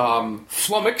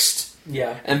 flummoxed.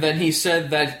 Yeah. And then he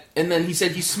said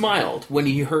he smiled when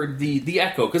he heard the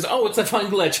echo, because, it's a fun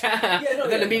glitch.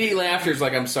 And then immediately after, he's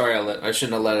like, I'm sorry, I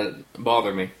shouldn't have let it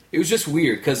bother me. It was just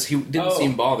weird, because he didn't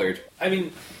seem bothered. I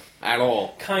mean... At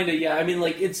all. Kind of, yeah. I mean,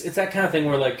 like, it's that kind of thing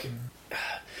where, like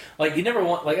you never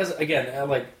want, like,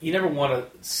 you never want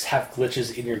to have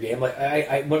glitches in your game. Like,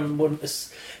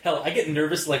 hell, I get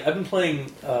nervous. Like, I've been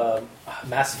playing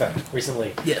Mass Effect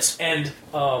recently. Yes. And,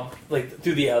 like,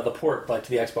 through the port, like, to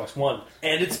the Xbox One.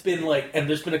 And it's been, like, and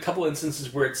there's been a couple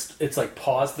instances where it's like,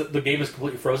 paused, the game is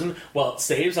completely frozen while it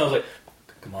saves. And I was like,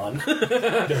 come on.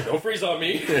 Don't freeze on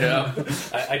me. Yeah.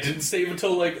 I didn't save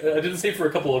until, I didn't save for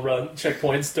a couple of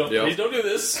checkpoints. Please don't do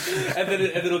this. And then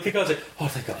it'll kick out. It's like, oh,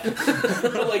 thank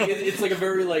God. Like, it's like a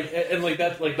very, and like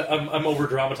that, like, I'm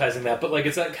over-dramatizing that, but, like,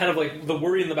 it's that kind of, like, the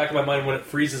worry in the back of my mind when it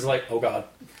freezes, like, oh, God.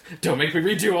 Don't make me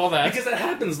redo all that. Because that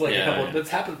happens, like, that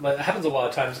happens a lot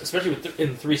of times, especially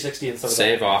in 360 and stuff like that.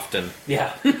 Save often.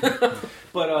 Yeah.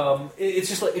 But it's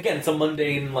just like, again, it's a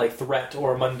mundane like threat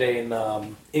or a mundane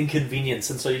inconvenience,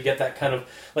 and so you get that kind of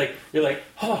like, you're like,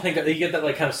 oh, thank God. You get that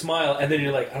like kind of smile, and then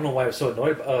you're like, I don't know why I was so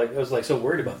annoyed. I was like so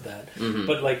worried about that,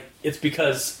 but like it's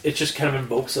because it just kind of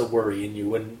invokes a worry in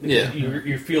you, and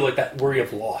you feel like that worry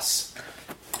of loss,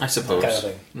 I suppose, kind of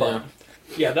thing. But,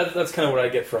 yeah, that's kind of what I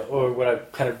get from, or what I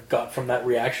kind of got from that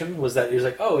reaction was that he was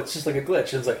like, oh, it's just like a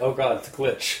glitch, and it's like, oh God, it's a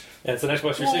glitch. And it's an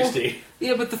Xbox 360.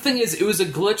 Yeah, but the thing is, it was a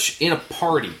glitch in a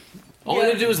party. All I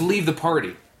had to do was leave the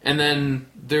party, and then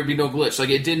there'd be no glitch. Like,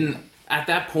 it didn't... At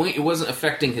that point, it wasn't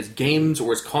affecting his games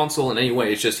or his console in any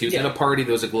way. It's just, he was in a party,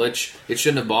 there was a glitch. It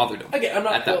shouldn't have bothered him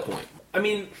at that point. I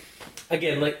mean,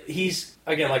 again, like,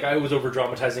 like, I was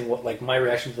over-dramatizing what, like, my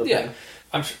reaction to the thing.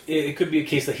 It could be a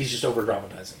case that he's just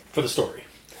over-dramatizing for the story.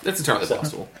 That's entirely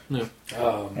possible.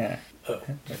 Yeah.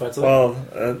 Well,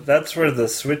 that's where the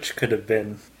switch could have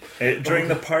been. During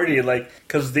the party, like,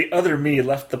 because the other me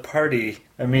left the party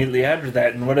immediately after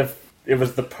that, and what if it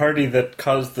was the party that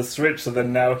caused the switch, so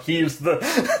then now he's the...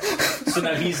 So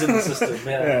now he's in the system,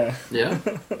 Yeah,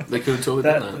 they could have totally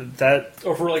done that.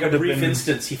 Or for like a brief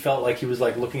instance, he felt like he was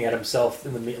like looking at himself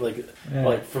in the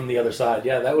like from the other side.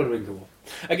 Yeah, that would have been cool.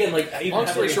 Again, like long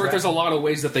story short, there's a lot of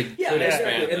ways that they could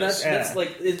expand and that's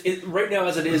like it, right now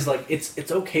as it is, like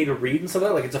it's okay to read and stuff like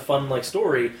that. Like it's a fun like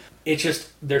story. It's just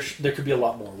there could be a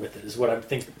lot more with it. Is what I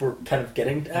think we're kind of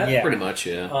getting at. Yeah, pretty much.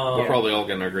 Yeah, we're probably all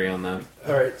going to agree on that.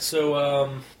 All right,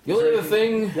 so the only other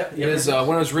thing is when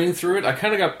I was reading through it, I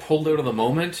kind of got pulled out of the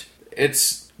moment.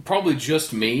 It's probably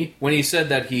just me when he said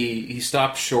that he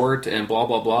stopped short and blah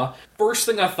blah blah. First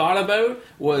thing I thought about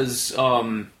was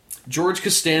George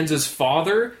Costanza's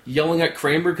father yelling at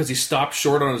Kramer because he stopped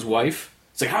short on his wife.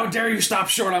 It's like, how dare you stop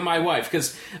short on my wife?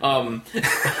 Because Seinfeld,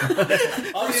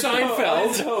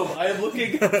 I am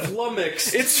looking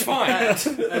flummoxed. It's fine.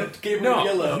 At Gabriel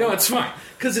Yellow. No, it's fine.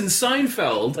 Because in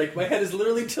Seinfeld, like my head is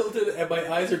literally tilted and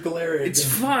my eyes are glaring. It's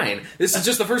fine. This is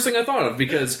just the first thing I thought of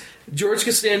because George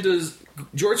Costanza's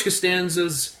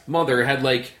mother had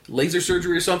like laser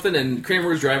surgery or something, and Kramer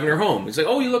was driving her home. He's like,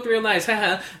 "Oh, you look real nice,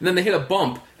 haha." And then they hit a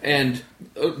bump, and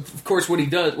of course, what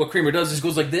Kramer does is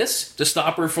goes like this to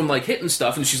stop her from like hitting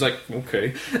stuff, and she's like,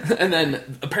 "Okay." And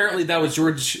then apparently that was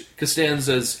George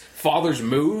Costanza's father's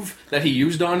move that he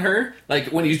used on her. Like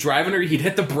when he's driving her, he'd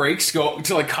hit the brakes, go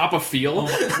to like cop a feel,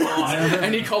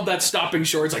 and he called that stopping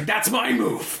short. It's like, that's my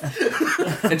move.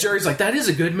 And Jerry's like, that is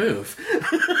a good move.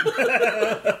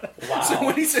 Wow. So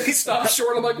when he said he stopped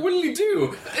short, I'm like, what did he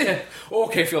do?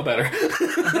 Okay, feel better.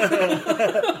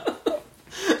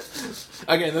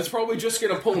 Again, that's probably just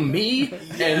going to pull me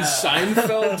and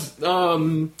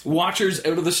Seinfeld watchers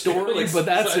out of the story, but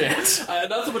that's it.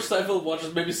 Not so much Seinfeld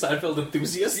watchers, maybe Seinfeld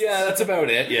enthusiasts. Yeah, that's about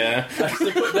it, yeah.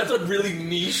 That's a really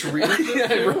niche readership.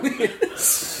 Yeah, it really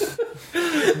is.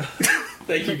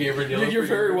 Thank you, Gabriel. You're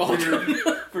very welcome.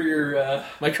 For your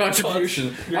my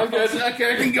contribution. I'm good.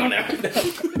 Okay, I can go now.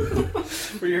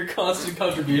 For your constant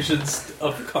contributions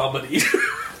of comedy.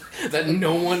 That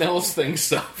no one else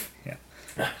thinks of.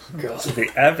 God. So the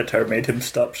Avatar made him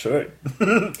stop short.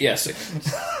 Yes,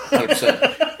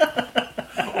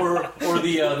 100%. Or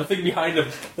the thing behind him.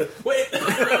 Wait!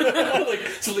 Like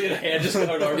suddenly a hand just comes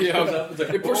up. It's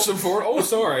like, it pushed him forward. Oh,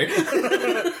 sorry.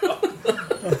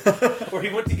 Or he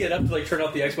went to get up to like turn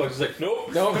off the Xbox. He's like, nope.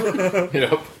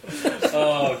 Yep.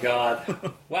 Oh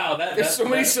God! Wow, there's so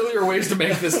many sillier ways to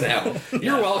make this now.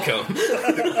 You're welcome.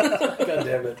 God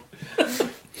damn it!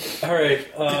 All right,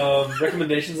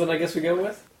 recommendations. Then I guess we go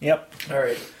with. Yep. All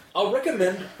right, I'll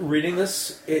recommend reading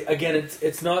this.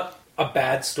 It's not a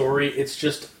bad story. It's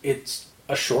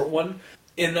a short one.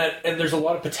 In that, and there's a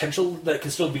lot of potential that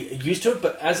can still be used to it,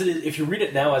 but as it is, if you read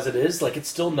it now as it is, like, it's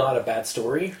still not a bad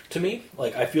story to me.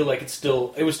 Like, I feel like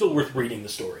it was still worth reading the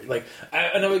story. Like,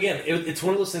 I know, again, it's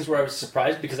one of those things where I was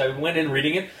surprised because I went in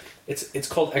reading it. It's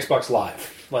called Xbox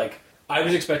Live. Like, I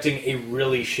was expecting a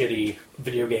really shitty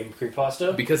video game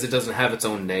creepypasta because it doesn't have its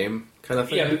own name, kind of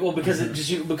thing. Yeah, well, because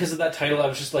because of that title, I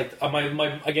was just like,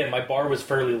 my bar was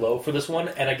fairly low for this one,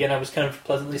 and again, I was kind of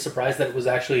pleasantly surprised that it was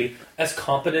actually as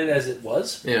competent as it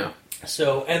was. Yeah.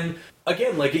 So, and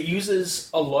again, like, it uses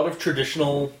a lot of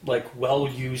traditional, like,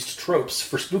 well-used tropes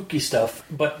for spooky stuff,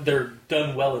 but they're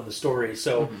done well in the story,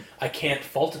 so I can't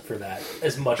fault it for that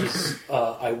as much as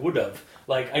I would have.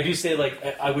 Like, I do say, like,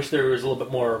 I wish there was a little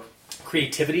bit more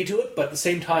creativity to it, but at the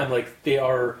same time, like, they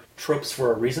are tropes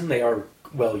for a reason. They are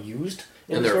well used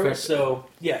in the story. So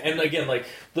yeah, and again, like,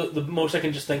 the most I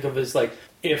can just think of is, like,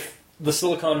 if the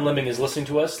Silicon Lemming is listening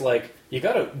to us, like, you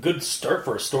got a good start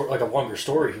for a story, like a longer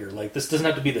story here. Like, this doesn't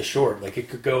have to be this short. Like, it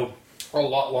could go a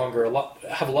lot longer,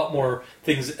 have a lot more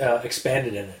things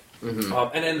expanded in it.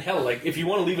 And then hell, like, if you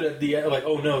want to leave it at the end, like,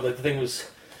 oh no, like, the thing was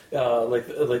like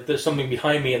there's something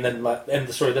behind me, and then end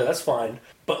the story there. That's fine.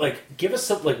 But, like, give us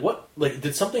some, like, what, like,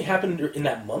 did something happen in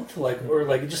that month? Like, or,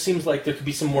 like, it just seems like there could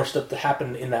be some more stuff to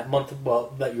happen in that month,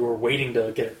 well, that you were waiting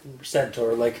to get it sent,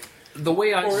 or, like... The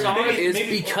way I saw it is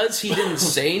because he didn't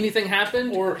say anything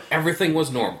happened, or everything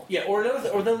was normal. Yeah, or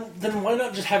then why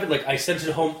not just have it, like, I sent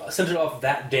it off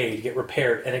that day to get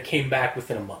repaired, and it came back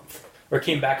within a month. Or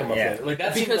came back a month later. Like,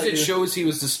 that's because it shows he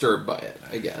was disturbed by it,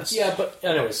 I guess. Yeah, but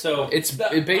anyway, so...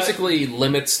 It basically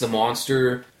limits the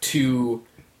monster to...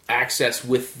 access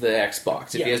with the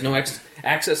Xbox. If he has no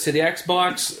access to the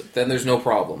Xbox, then there's no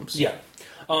problems. Yeah.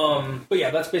 But yeah,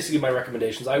 that's basically my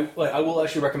recommendations. I will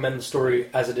actually recommend the story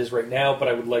as it is right now, but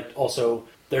I would like also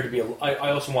there to be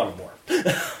I also wanted more,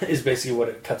 is basically what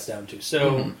it cuts down to.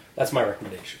 So that's my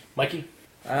recommendation. Mikey?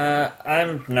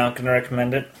 I'm not going to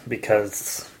recommend it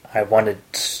because I wanted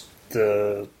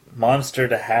the monster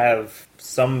to have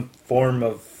some form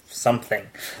of something.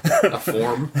 A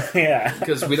form? Yeah.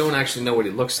 Because we don't actually know what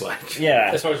he looks like.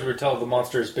 Yeah. As far as we were told, the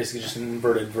monster is basically just an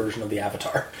inverted version of the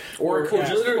Avatar. Or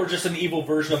just an evil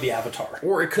version of the Avatar.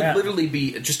 Or it could literally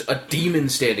be just a demon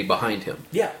standing behind him.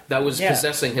 Yeah. That was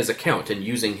possessing his account and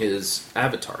using his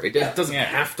avatar. It doesn't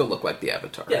have to look like the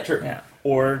Avatar. Yeah, true. Yeah.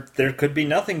 Or there could be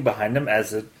nothing behind him,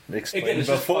 as it explained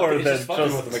before. It's just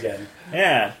fucking with him again.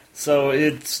 Yeah. So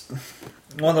it's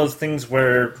one of those things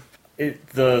where...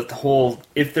 the whole,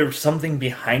 if there's something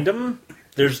behind him,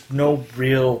 there's no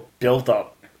real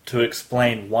build-up to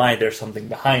explain why there's something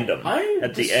behind him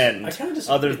at the end. I kind of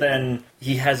other than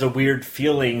he has a weird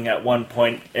feeling at one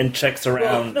point and checks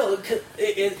around. Well, no,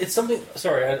 it's something...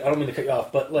 Sorry, I don't mean to cut you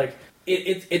off, but, like,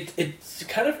 it's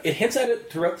kind of it hints at it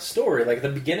throughout the story. Like at the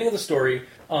beginning of the story,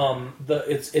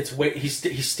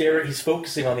 he's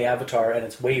focusing on the avatar and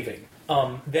it's waving.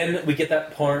 Then we get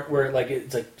that part where like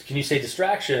it's like, can you say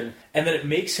distraction? And then it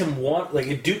makes him want, like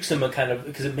it dukes him a kind of,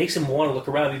 because it makes him want to look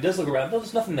around. He does look around. No,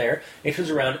 there's nothing there. And he turns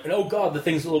around, and oh god, the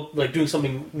thing's like doing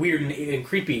something weird and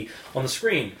creepy on the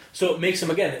screen. So it makes him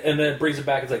again, and then it brings him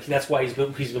back. It's like that's why he's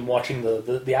been watching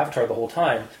the avatar the whole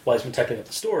time while he's been typing up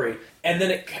the story. And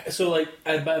then at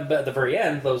the very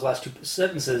end, those last two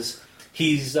sentences,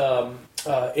 he's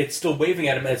it's still waving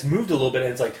at him, and it's moved a little bit,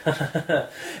 and it's like,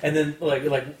 and then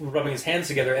like rubbing his hands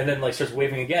together, and then like starts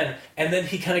waving again, and then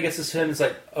he kind of gets this hit, and it's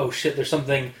like, oh shit, there's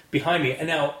something behind me, and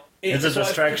now it's a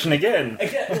distraction again.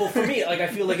 Well, for me, like I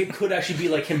feel like it could actually be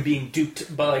like him being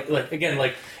duped by like again,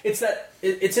 like it's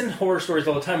in horror stories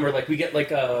all the time where like we get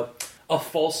like a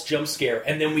false jump scare,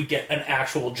 and then we get an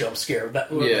actual jump scare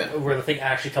where the thing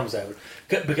actually comes out,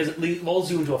 because it lulls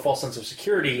you into a false sense of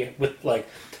security with like.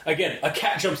 Again, a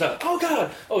cat jumps out. Oh god!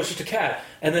 Oh, it's just a cat.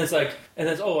 And then it's like,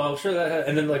 I'm sure that.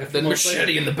 And then like a few months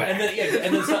machete later, in the back.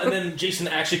 And then Jason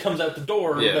actually comes out the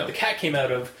door that the cat came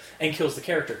out of and kills the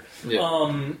character. Yeah.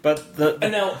 And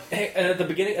now at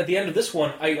the end of this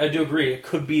one, I do agree. It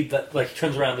could be that like he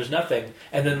turns around, there's nothing,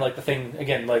 and then like the thing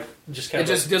again, like just kind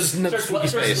of starts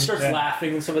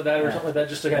laughing and stuff like that, or something like that,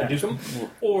 just to kind of do something.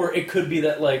 Or it could be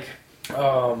that like,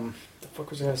 the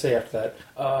fuck was I going to say after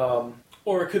that?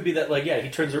 Or it could be that, like, he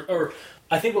turns... Or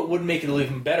I think what would make it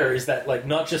even better is that, like,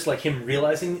 not just, like, him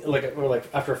realizing, like, or, like,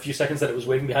 after a few seconds that it was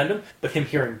waving behind him, but him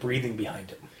hearing breathing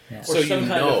behind him. Yeah. Or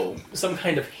some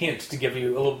kind of hint to give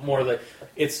you a little more, like,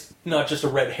 it's not just a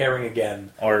red herring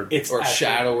again. Or actually,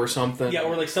 shadow or something. Yeah,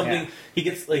 or, like, something... He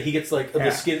gets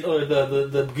the skin... Or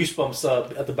the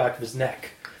goosebumps at the back of his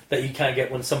neck. That you kind of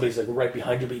get when somebody's like right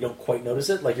behind you, but you don't quite notice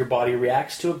it. Like your body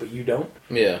reacts to it, but you don't.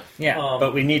 Yeah.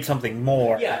 But we need something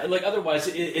more. Yeah, like otherwise,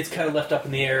 it's kind of left up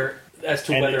in the air as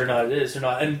to whether or not it is or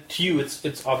not. And to you,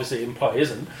 it's obviously it probably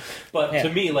isn't. But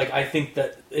to me, like I think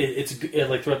that it's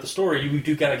like throughout the story, you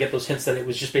do kind of get those hints that it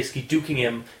was just basically duking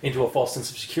him into a false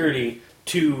sense of security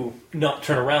to not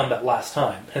turn around that last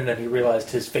time, and then he realized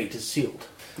his fate is sealed.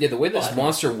 Yeah, the way this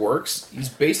monster works, he's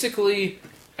basically.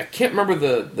 I can't remember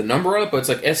the number on it, but it's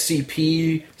like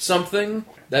SCP something.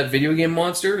 That video game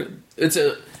monster. It's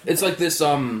like this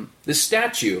this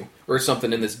statue or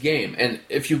something in this game, and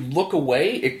if you look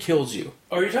away, it kills you.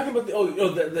 Are you talking about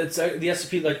that's the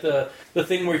SCP, like the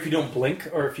thing where if you don't blink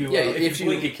or if you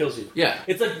blink, it kills you? Yeah,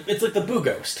 it's like the Boo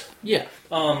Ghost. Yeah.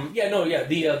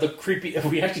 The creepy.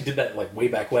 We actually did that like way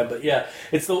back when, but yeah,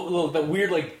 it's the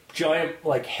weird like giant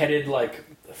like headed like.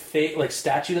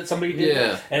 Statue that somebody did,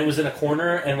 and it was in a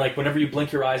corner, and like whenever you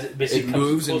blink your eyes, it basically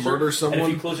moves closer, and murders someone. And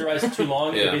if you close your eyes too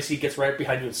long, it basically gets right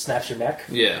behind you and snaps your neck.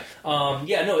 Yeah,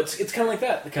 it's kind of like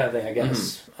that kind of thing, I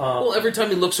guess. Mm-hmm. Well, every time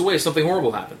he looks away, something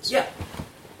horrible happens. Yeah.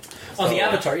 On the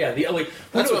Avatar,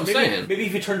 that's what I'm saying. Maybe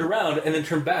if you turned around and then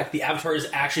turned back, the Avatar is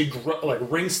actually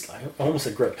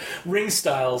ring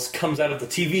styles comes out of the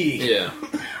TV. Yeah.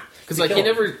 Because like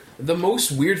the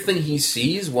most weird thing he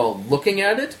sees while looking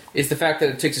at it is the fact that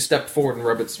it takes a step forward and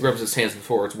rubs its hands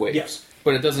before its waves. Yes.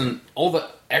 But it doesn't. All the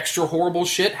extra horrible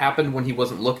shit happened when he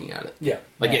wasn't looking at it. Yeah.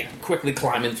 It quickly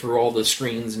climbing through all the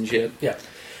screens and shit. Yeah.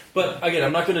 But again,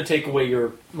 I'm not going to take away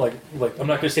your like. I'm not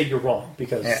going to say you're wrong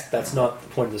because that's not the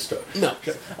point of the story. No.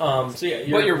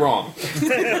 But you're wrong. You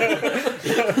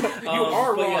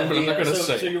are wrong, but I'm not going to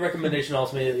say. So your recommendation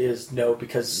ultimately is no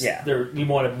because you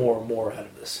wanted more and more out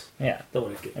of this. Yeah. Than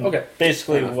what it did. Okay.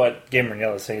 Basically, what Gamer and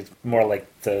Yellow is saying is more like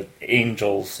the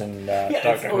angels and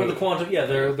Doctor Who. Or the quantum. Yeah,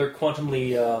 they're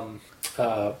quantumly.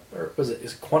 Or was it?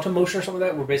 Is it quantum motion or something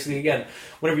like that? Where basically, again,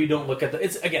 whenever you don't look at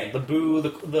it's again the Boo,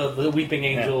 the weeping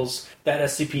angels, that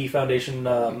SCP Foundation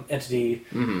entity,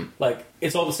 like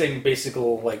it's all the same.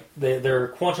 Like they're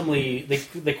quantumly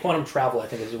they quantum travel. I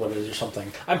think is what it is or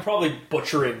something. I'm probably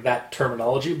butchering that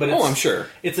terminology, but I'm sure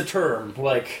it's a term.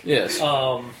 Like yes,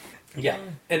 yeah.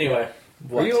 Anyway.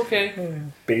 What? Are you okay?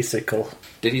 Basical.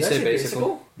 Did he say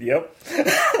basical? Yep.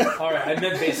 Alright, I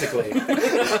meant basically.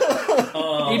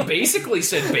 He basically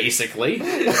said basically.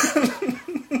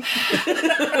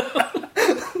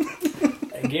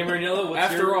 And Gamer and Yellow, what's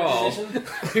After your all,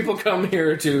 people come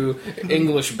here to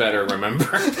English better,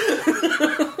 remember?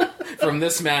 From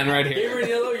this man right here. Gamer and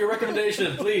Yellow, your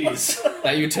recommendation, please.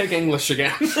 That you take English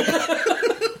again.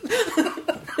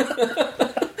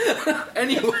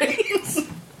 Anyways.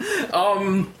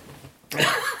 Are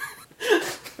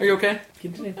you okay?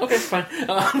 Continue. Okay, fine.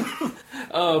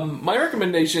 My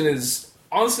recommendation is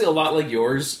honestly a lot like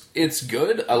yours. It's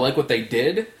good. I like what they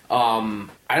did. I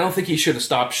don't think he should have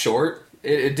stopped short.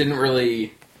 It didn't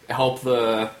really help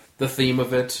the the theme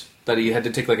of it. That he had to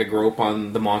take like a grope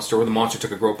on the monster, or the monster took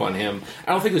a grope on him.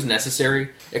 I don't think it was necessary.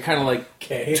 It kind of like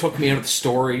took me out of the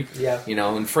story. Yeah,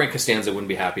 and Frank Costanza wouldn't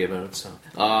be happy about it. So,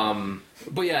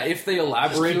 but yeah, if they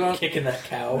elaborate on kicking that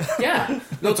cow. Yeah,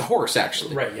 no, it's a horse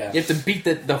actually. Right. Yeah, you have to beat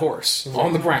the horse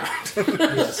on the ground.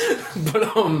 Yes, but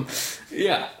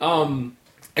yeah.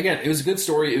 Again, it was a good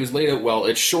story. It was laid out well.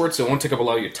 It's short, so it won't take up a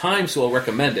lot of your time. So I'll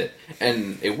recommend it,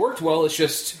 and it worked well. It's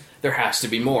just. There has to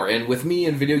be more. And with me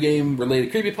and video game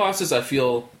related creepypastas, I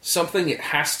feel something it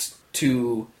has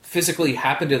to physically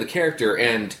happen to the character,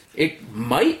 and it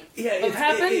might have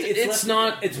happened. It's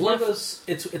not. It's one of those.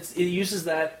 It uses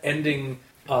that ending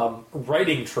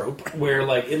writing trope where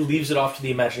like it leaves it off to the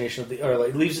imagination of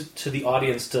it leaves it to the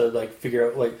audience to like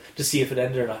figure out to see if it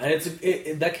ended or not.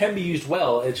 And that can be used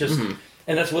well. It's just. Mm-hmm.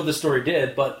 And that's what the story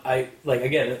did, but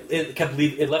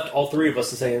it left all three of us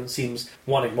the same. Seems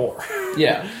wanting more.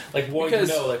 Yeah, wanting to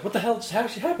know, what the hell just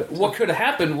actually happened. What could have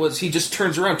happened was he just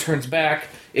turns around, turns back.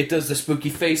 It does the spooky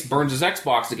face, burns his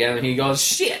Xbox again, and he goes,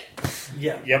 "Shit."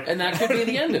 Yeah. Yep. And that could be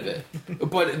the end of it.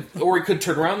 Or he could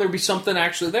turn around, there'd be something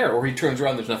actually there. Or he turns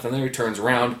around, there's nothing there. He turns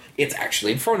around, it's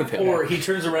actually in front of him. Or he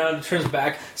turns around, turns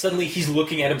back, suddenly he's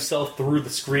looking at himself through the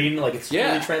screen, like it's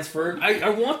fully transferred. I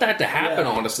want that to happen,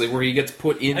 honestly, where he gets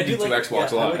put into Xbox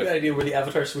Live. I like that idea where the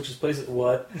avatar switches places.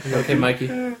 What? Okay, Mikey.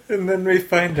 And then we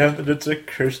find out that it's a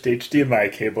cursed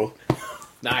HDMI cable.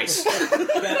 Nice.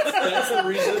 That's the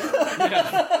reason.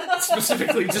 Yeah.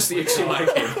 Specifically just the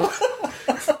HDMI cable.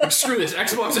 Screw this,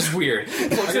 Xbox is weird.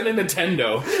 Plugs in a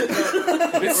Nintendo.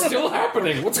 It's still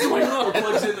happening. What's going on? Or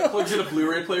plugs in a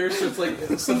Blu-ray player, so it's like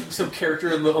some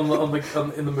character in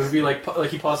the movie, like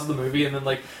he pauses the movie, and then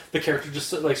like the character just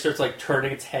starts like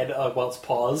turning its head while it's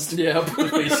paused. Yeah,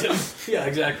 face him. Yeah,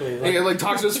 exactly. He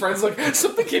talks to his friends like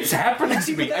something keeps happening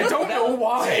to me. I don't know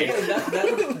why.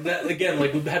 That again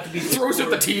would have to be throws out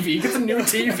the TV, gets a new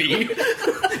TV.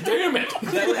 Damn it!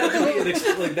 That would have to be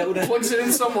plugs it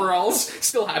in somewhere else.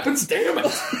 Still happens. Damn it!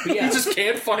 Yeah. You just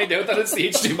can't find out that it's the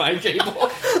HDMI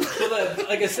cable. Well,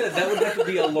 like I said, that would have to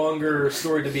be a longer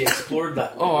story to be explored.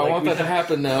 That way. I want that to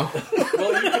happen now.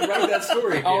 Well, you can write that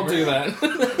story. I'll do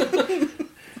that.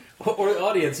 Or the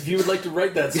audience, if you would like to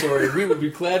write that story, we would be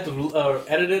glad to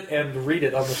edit it and read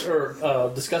it on the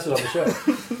or discuss it on the show.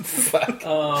 Fuck.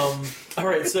 All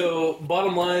right. So,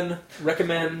 bottom line: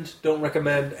 recommend, don't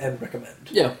recommend, and recommend.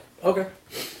 Yeah. Okay.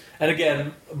 And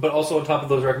again, but also on top of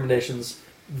those recommendations,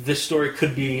 this story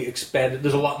could be expanded.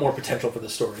 There's a lot more potential for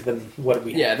this story than what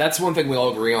we have. Yeah, that's one thing we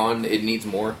all agree on. It needs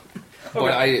more. Okay.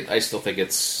 But I still think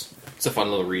it's a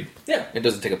fun little read. Yeah. It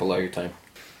doesn't take up a lot of your time.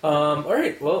 All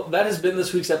right, well, that has been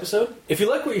this week's episode. If you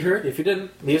like what you heard, if you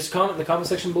didn't, leave us a comment in the comment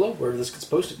section below, wherever this gets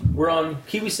posted. We're on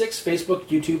Kiwi6, Facebook,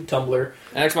 YouTube, Tumblr.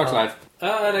 And Xbox Live.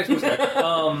 And Xbox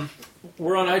Live.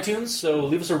 We're on iTunes, so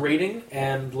leave us a rating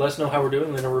and let us know how we're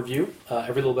doing in a review.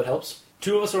 Every little bit helps.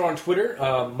 Two of us are on Twitter.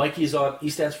 Mikey's on E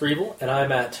Stands for Evil, and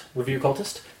I'm at Review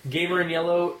Cultist. Gamer in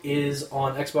Yellow is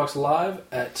on Xbox Live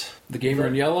at... The Gamer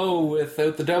in Yellow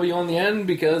without the W on the end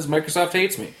because Microsoft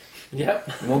hates me.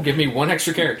 Yep. Won't give me one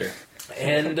extra character.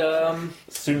 And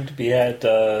soon to be at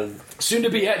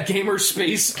Gamer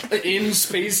Space in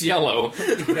Space Yellow.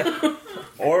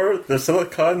 Or the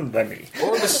Silicon Lemmy.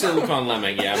 Or the Silicon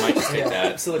Lemming, yeah, I might just take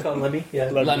that. Silicon Lemmy, yeah.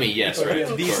 Lemmy, yes, right.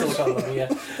 The Silicon Lemmy, yeah.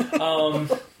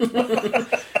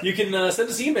 You can send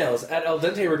us emails at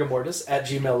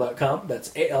aldenterigamortis@gmail.com. That's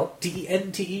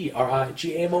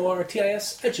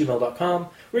ALDENTERIGAMORTIS@gmail.com.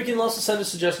 Where you can also send us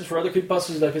suggestions for other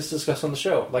creepypastas you'd like us to discuss on the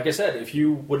show. Like I said, if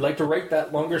you would like to write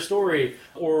that longer story,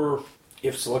 or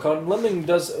if Silicon Lemming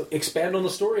does expand on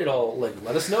the story at all,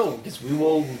 let us know, because we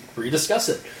will rediscuss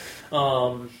it.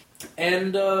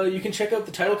 And you can check out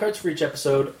the title cards for each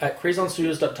episode at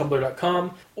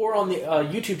crazonstudios.tumblr.com or on the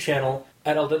YouTube channel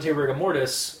at Al Dente Rigor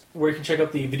Mortis, where you can check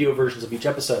out the video versions of each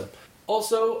episode.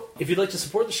 Also, if you'd like to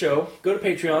support the show, go to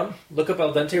Patreon, look up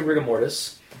Al Dente Rigor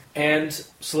Mortis, and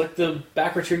select the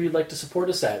backer tier you'd like to support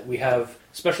us at. We have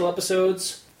special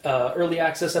episodes, early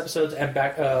access episodes, and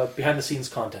behind-the-scenes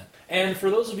content. And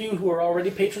for those of you who are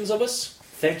already patrons of us,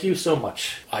 thank you so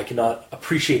much. I cannot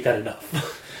appreciate that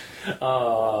enough.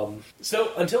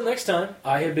 So, until next time,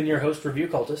 I have been your host, Review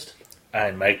Cultist.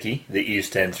 I'm Mikey, the E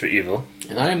stands for Evil.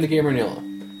 And I am the Gamer in Yellow.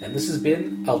 And this has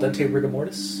been Al Dente Rigor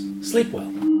Mortis. Sleep well.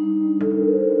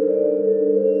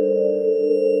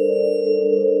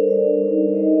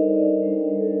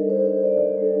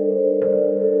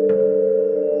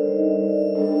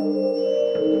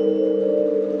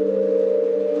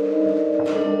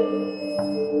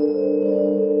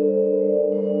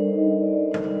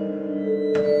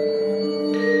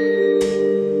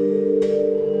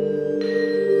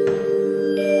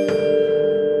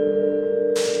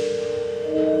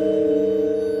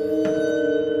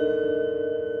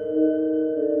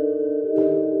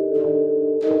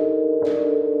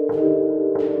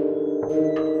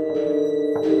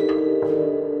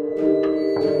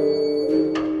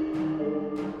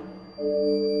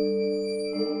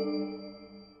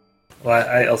 Well,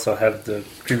 I also have the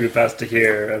creepypasta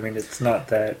here. I mean, it's not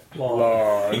that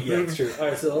long. Yeah, it's true. All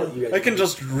right, so I'll let you guys. I can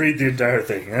just read the entire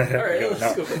thing. All right,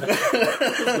 let's go for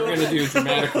that. We're going to do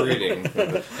dramatic reading.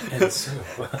 And so,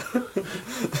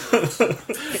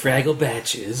 Fraggle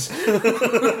batches.